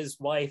saw his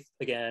wife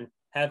again,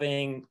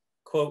 having,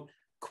 quote,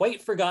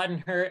 quite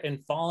forgotten her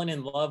and fallen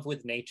in love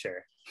with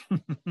nature.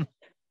 It's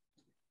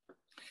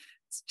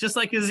just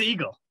like his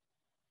eagle.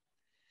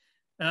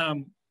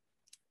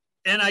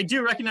 And I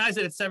do recognize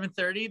that it's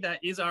 7:30. That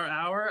is our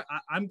hour.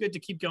 I'm good to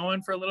keep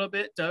going for a little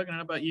bit. Doug, I don't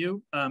know about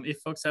you. If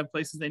folks have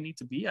places they need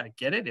to be, I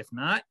get it. If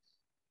not,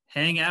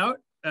 hang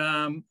out.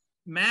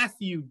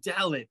 Matthew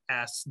Dallett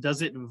asks,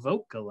 does it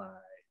vocalize?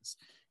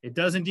 It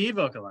does indeed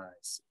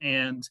vocalize.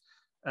 And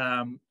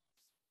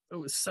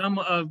some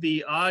of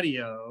the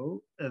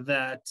audio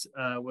that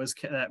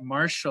that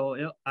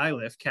Marshall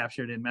Iliff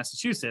captured in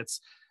Massachusetts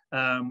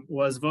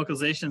was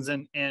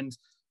vocalizations, and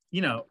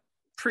you know,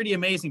 pretty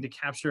amazing to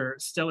capture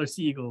Steller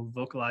sea eagle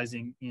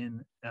vocalizing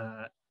in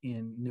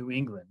New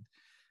England.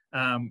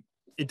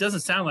 It doesn't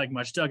sound like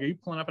much. Doug, are you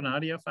pulling up an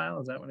audio file?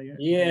 Is that what you're?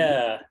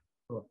 Yeah.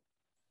 Cool.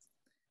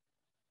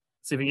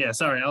 See if we, yeah.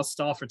 Sorry, I'll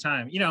stall for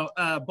time. You know,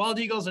 bald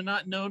eagles are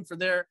not known for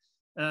their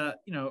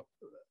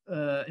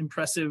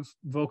impressive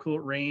vocal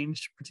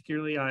range.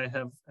 Particularly, I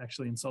have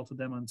actually insulted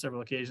them on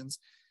several occasions.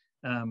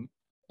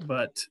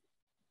 But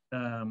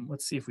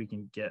let's see if we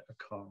can get a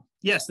call.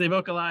 Yes, they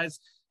vocalize.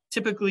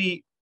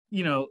 Typically,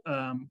 you know,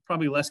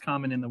 probably less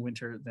common in the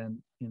winter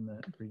than in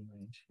the breeding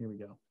range. Here we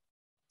go.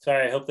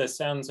 Sorry, I hope this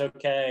sounds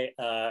okay.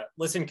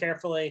 Listen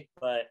carefully,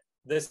 but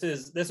this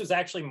was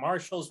actually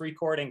Marshall's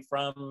recording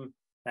from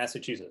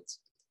Massachusetts.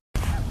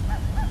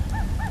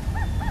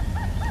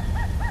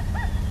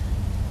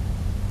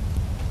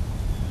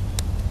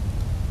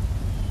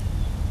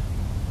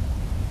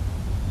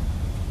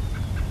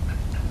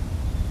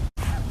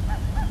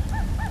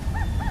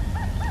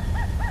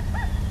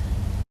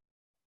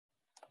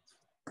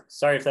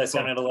 Sorry if that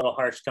sounded a little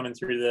harsh coming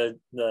through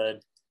the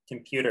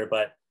computer,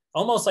 but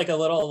almost like a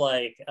little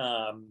like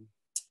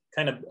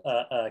kind of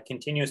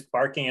continuous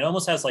barking. It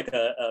almost has like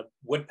a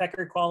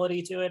woodpecker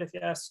quality to it, if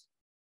you ask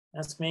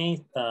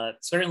me.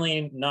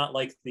 Certainly not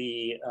like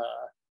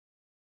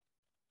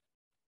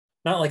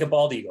not like a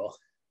bald eagle,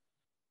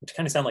 which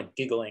kind of sound like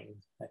giggling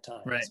at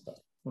times. Right, but.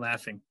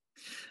 Laughing.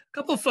 A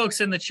couple of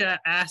folks in the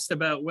chat asked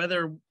about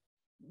whether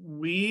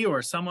we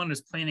or someone is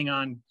planning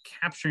on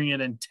capturing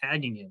it and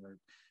tagging it or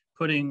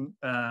putting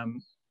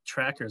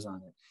trackers on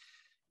it.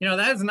 You know,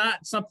 that is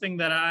not something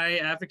that I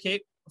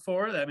advocate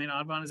for, that Maine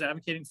Audubon is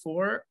advocating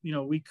for. You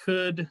know, we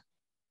could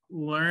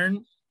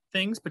learn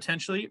things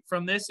potentially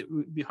from this. It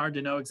would be hard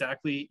to know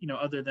exactly, you know,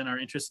 other than our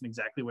interest in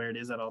exactly where it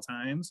is at all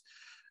times.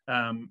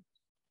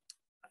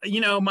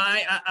 You know,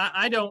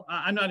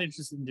 I'm not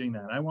interested in doing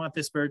that. I want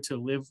this bird to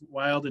live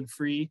wild and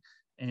free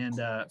and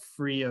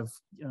free of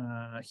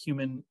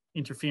human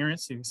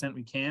interference to the extent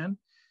we can.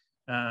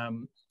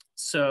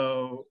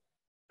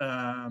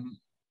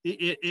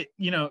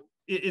 You know,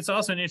 it's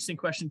also an interesting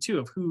question too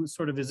of who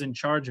sort of is in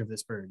charge of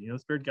this bird. You know,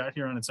 this bird got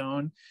here on its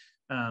own.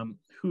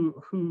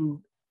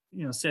 Who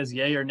you know says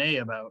yay or nay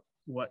about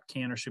what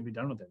can or should be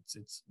done with it.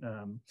 It's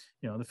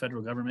the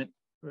federal government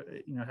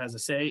has a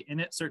say in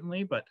it,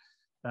 certainly, but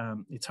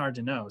it's hard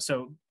to know.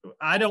 So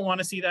I don't want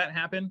to see that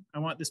happen. I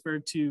want this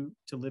bird to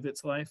live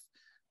its life.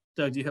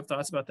 Doug, do you have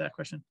thoughts about that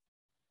question?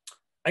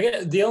 I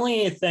get the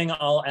only thing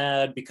I'll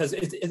add, because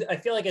I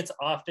feel like it's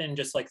often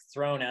just like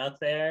thrown out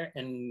there,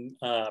 and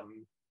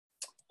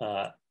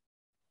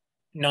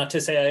not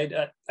to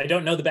say I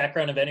don't know the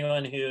background of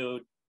anyone who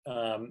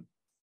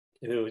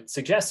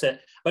suggests it,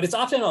 but it's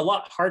often a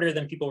lot harder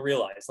than people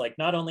realize. Like,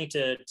 not only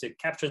to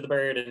capture the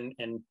bird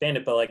and band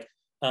it, but like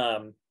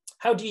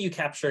how do you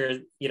capture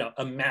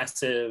a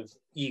massive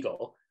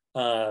eagle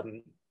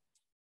and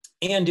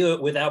do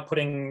it without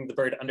putting the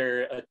bird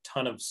under a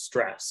ton of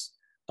stress?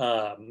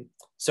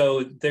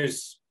 So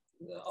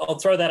I'll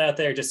throw that out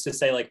there just to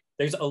say, like,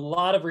 there's a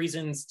lot of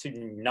reasons to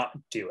not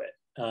do it.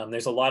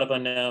 There's a lot of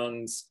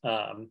unknowns,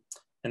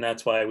 and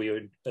that's why we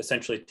would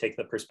essentially take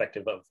the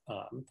perspective of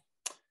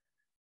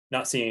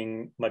not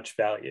seeing much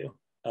value.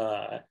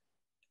 And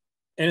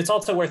it's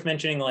also worth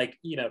mentioning, like,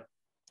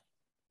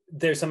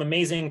 there's some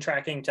amazing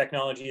tracking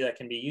technology that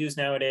can be used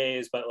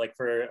nowadays, but like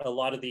for a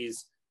lot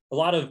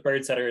of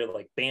birds that are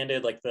like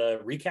banded, like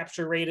the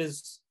recapture rate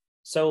is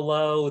so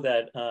low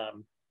that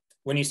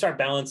when you start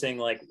balancing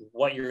like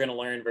what you're going to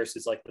learn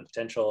versus like the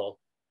potential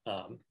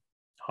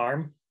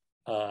harm,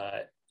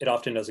 it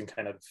often doesn't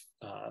kind of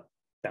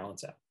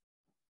balance out.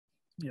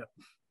 Yeah.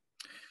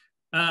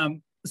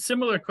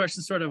 Similar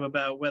question sort of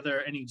about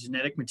whether any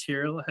genetic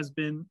material has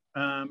been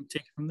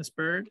taken from this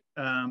bird.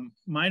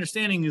 My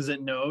understanding is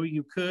that no,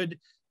 you could,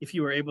 if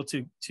you were able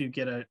to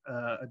get a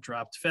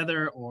dropped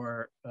feather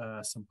or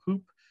some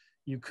poop,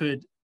 you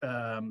could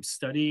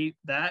study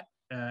that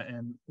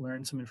and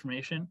learn some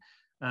information.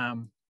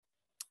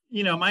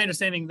 My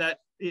understanding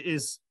that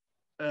is,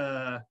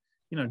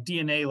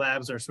 DNA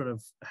labs are sort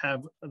of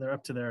they're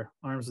up to their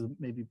arms with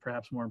maybe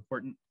perhaps more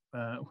important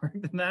work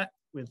than that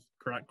with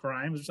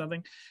crimes or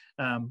something.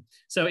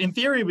 So in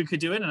theory, we could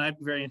do it, and I'd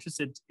be very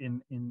interested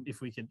in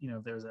if we could,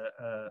 if there was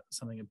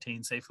something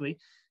obtained safely.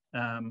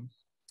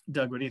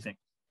 Doug, what do you think?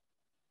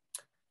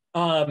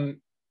 I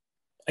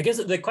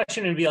guess the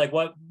question would be like,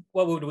 what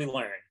would we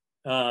learn?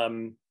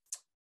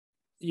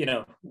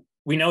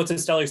 We know it's a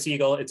Steller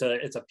seagull. It's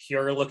a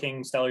pure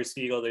looking Steller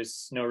seagull.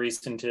 There's no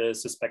reason to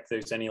suspect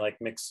there's any like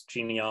mixed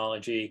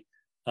genealogy.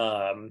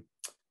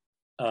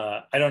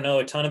 I don't know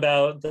a ton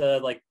about the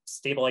like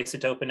stable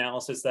isotope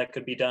analysis that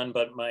could be done,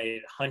 but my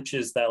hunch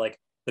is that like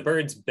the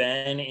bird's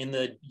been in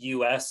the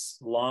US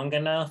long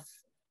enough,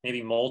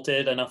 maybe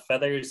molted enough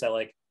feathers that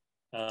like,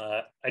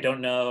 I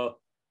don't know.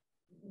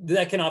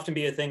 That can often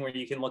be a thing where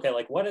you can look at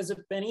like, what has it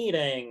been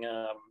eating?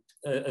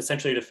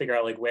 Essentially to figure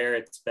out like where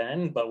it's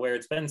been, but where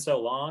it's been so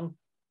long,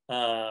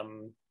 I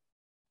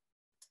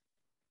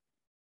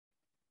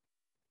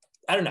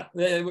don't know.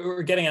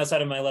 We're getting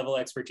outside of my level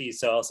of expertise.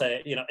 So I'll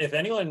say, if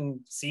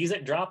anyone sees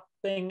it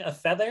dropping a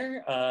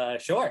feather,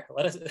 sure,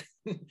 let us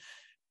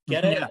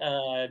get it.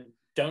 Yeah.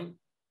 Don't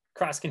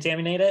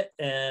cross-contaminate it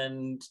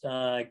and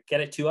get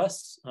it to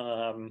us.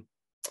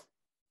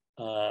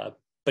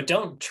 But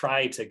don't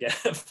try to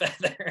get a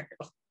feather.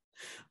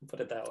 Put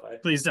it that way.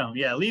 Please don't.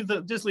 Yeah,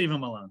 just leave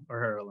him alone or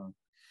her alone.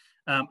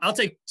 I'll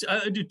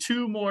do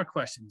two more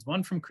questions.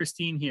 One from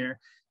Christine here.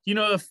 Do you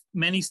know if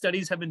many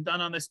studies have been done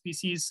on this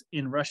species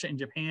in Russia and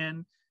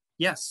Japan?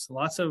 Yes,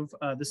 lots of.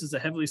 This is a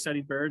heavily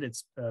studied bird.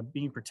 It's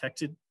being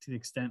protected to the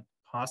extent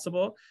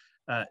possible.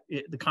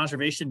 The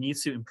conservation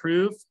needs to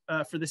improve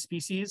for the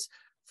species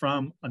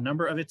from a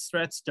number of its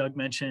threats. Doug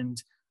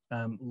mentioned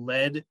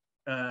lead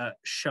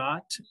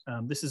shot.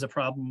 This is a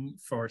problem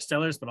for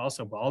Stellers, but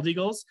also bald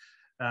eagles.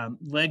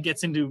 Lead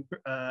gets into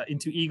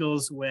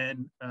eagles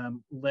when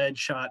lead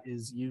shot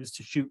is used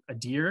to shoot a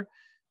deer,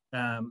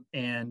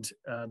 and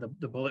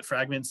the bullet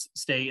fragments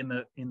stay in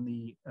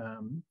the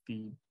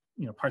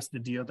parts of the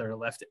deer that are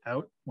left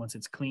out once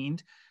it's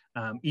cleaned.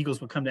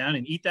 Eagles will come down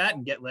and eat that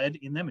and get lead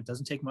in them. It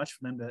doesn't take much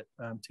for them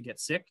to get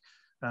sick.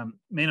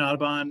 Maine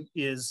Audubon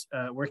is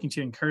working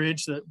to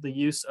encourage the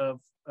use of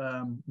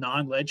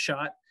non-lead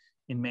shot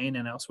in Maine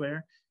and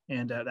elsewhere,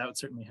 and that would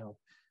certainly help.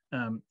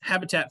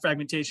 Habitat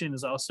fragmentation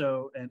is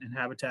also, and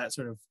habitat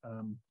sort of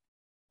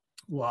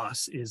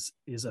loss is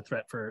a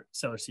threat for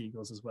Steller sea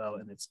eagles as well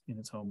in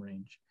its home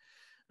range.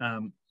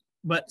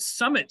 But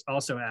Summit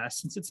also asked,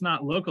 since it's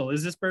not local,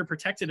 is this bird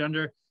protected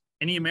under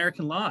any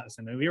American laws?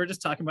 And we were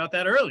just talking about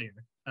that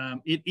earlier.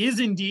 It is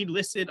indeed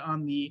listed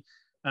on the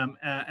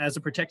as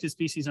a protected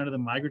species under the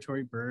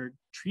Migratory Bird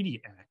Treaty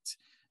Act,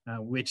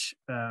 which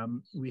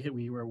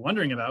we were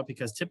wondering about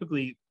because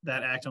typically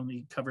that act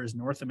only covers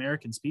North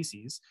American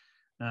species.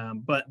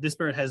 But this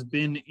bird has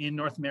been in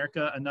North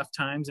America enough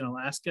times in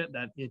Alaska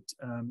that it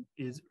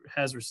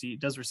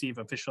does receive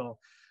official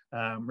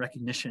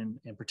recognition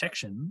and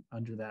protection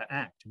under that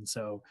act. And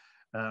so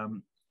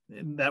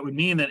that would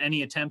mean that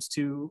any attempts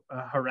to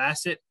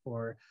harass it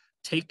or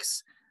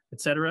takes,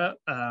 etc.,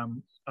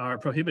 are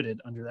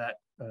prohibited under that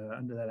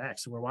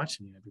act. So we're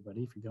watching you,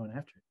 everybody, if you're going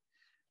after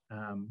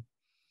it.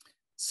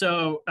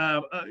 So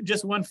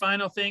just one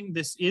final thing.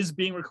 This is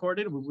being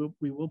recorded.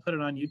 We will put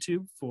it on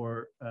YouTube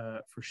for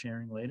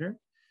sharing later.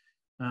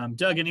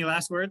 Doug, any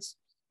last words?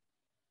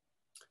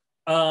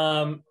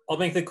 I'll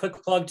make the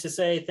quick plug to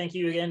say thank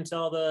you again to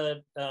all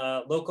the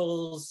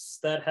locals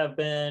that have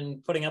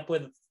been putting up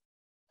with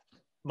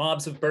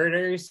mobs of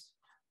birders.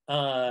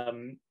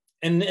 And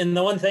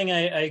the one thing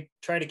I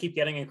try to keep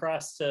getting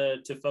across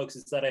to folks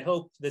is that I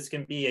hope this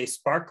can be a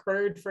spark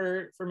bird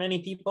for many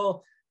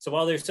people. So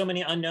while there's so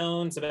many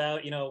unknowns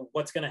about,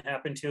 what's going to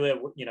happen to it,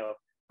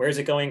 where's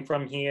it going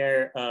from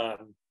here?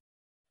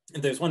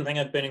 There's one thing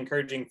I've been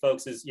encouraging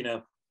folks is,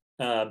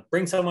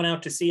 bring someone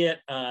out to see it.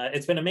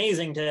 It's been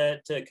amazing to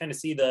kind of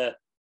see the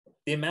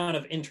amount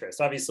of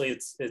interest. Obviously,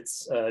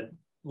 it's a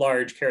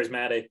large,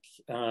 charismatic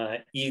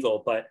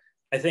eagle, but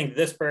I think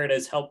this bird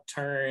has helped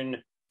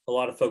turn a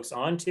lot of folks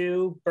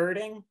onto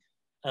birding.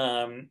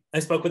 I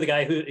spoke with a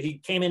guy he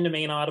came into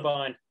Maine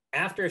Audubon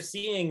after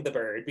seeing the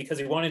bird because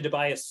he wanted to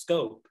buy a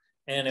scope.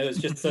 And it was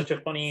just such a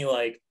funny,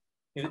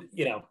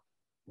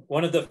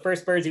 one of the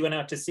first birds he went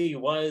out to see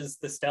was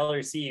the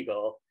Steller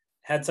seagull.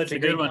 Had such a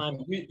great time.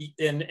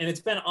 And it's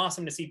been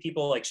awesome to see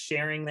people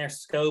sharing their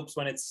scopes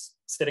when it's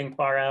sitting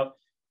far out.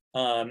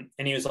 And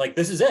he was like,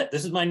 this is it.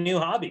 This is my new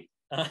hobby.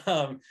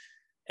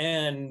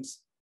 And,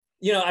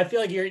 I feel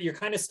like you're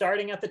kind of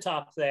starting at the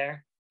top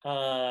there.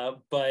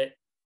 But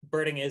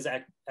birding is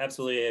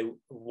absolutely a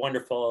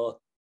wonderful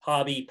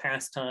hobby,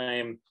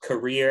 pastime,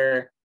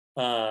 career.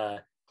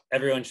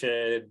 Everyone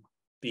should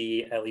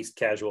be at least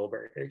casual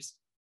birders.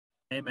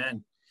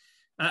 Amen.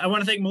 I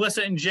want to thank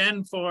Melissa and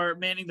Jen for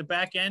manning the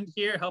back end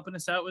here, helping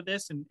us out with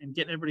this and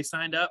getting everybody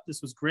signed up.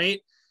 This was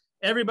great.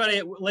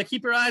 Everybody,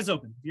 keep your eyes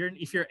open.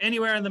 If you're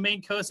anywhere on the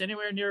Maine coast,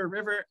 anywhere near a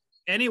river,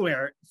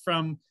 anywhere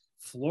from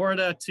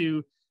Florida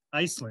to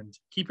Iceland,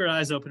 keep your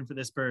eyes open for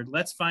this bird.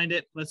 Let's find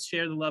it. Let's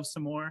share the love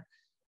some more.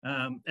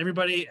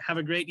 Everybody have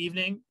a great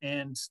evening,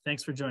 and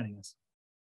thanks for joining us.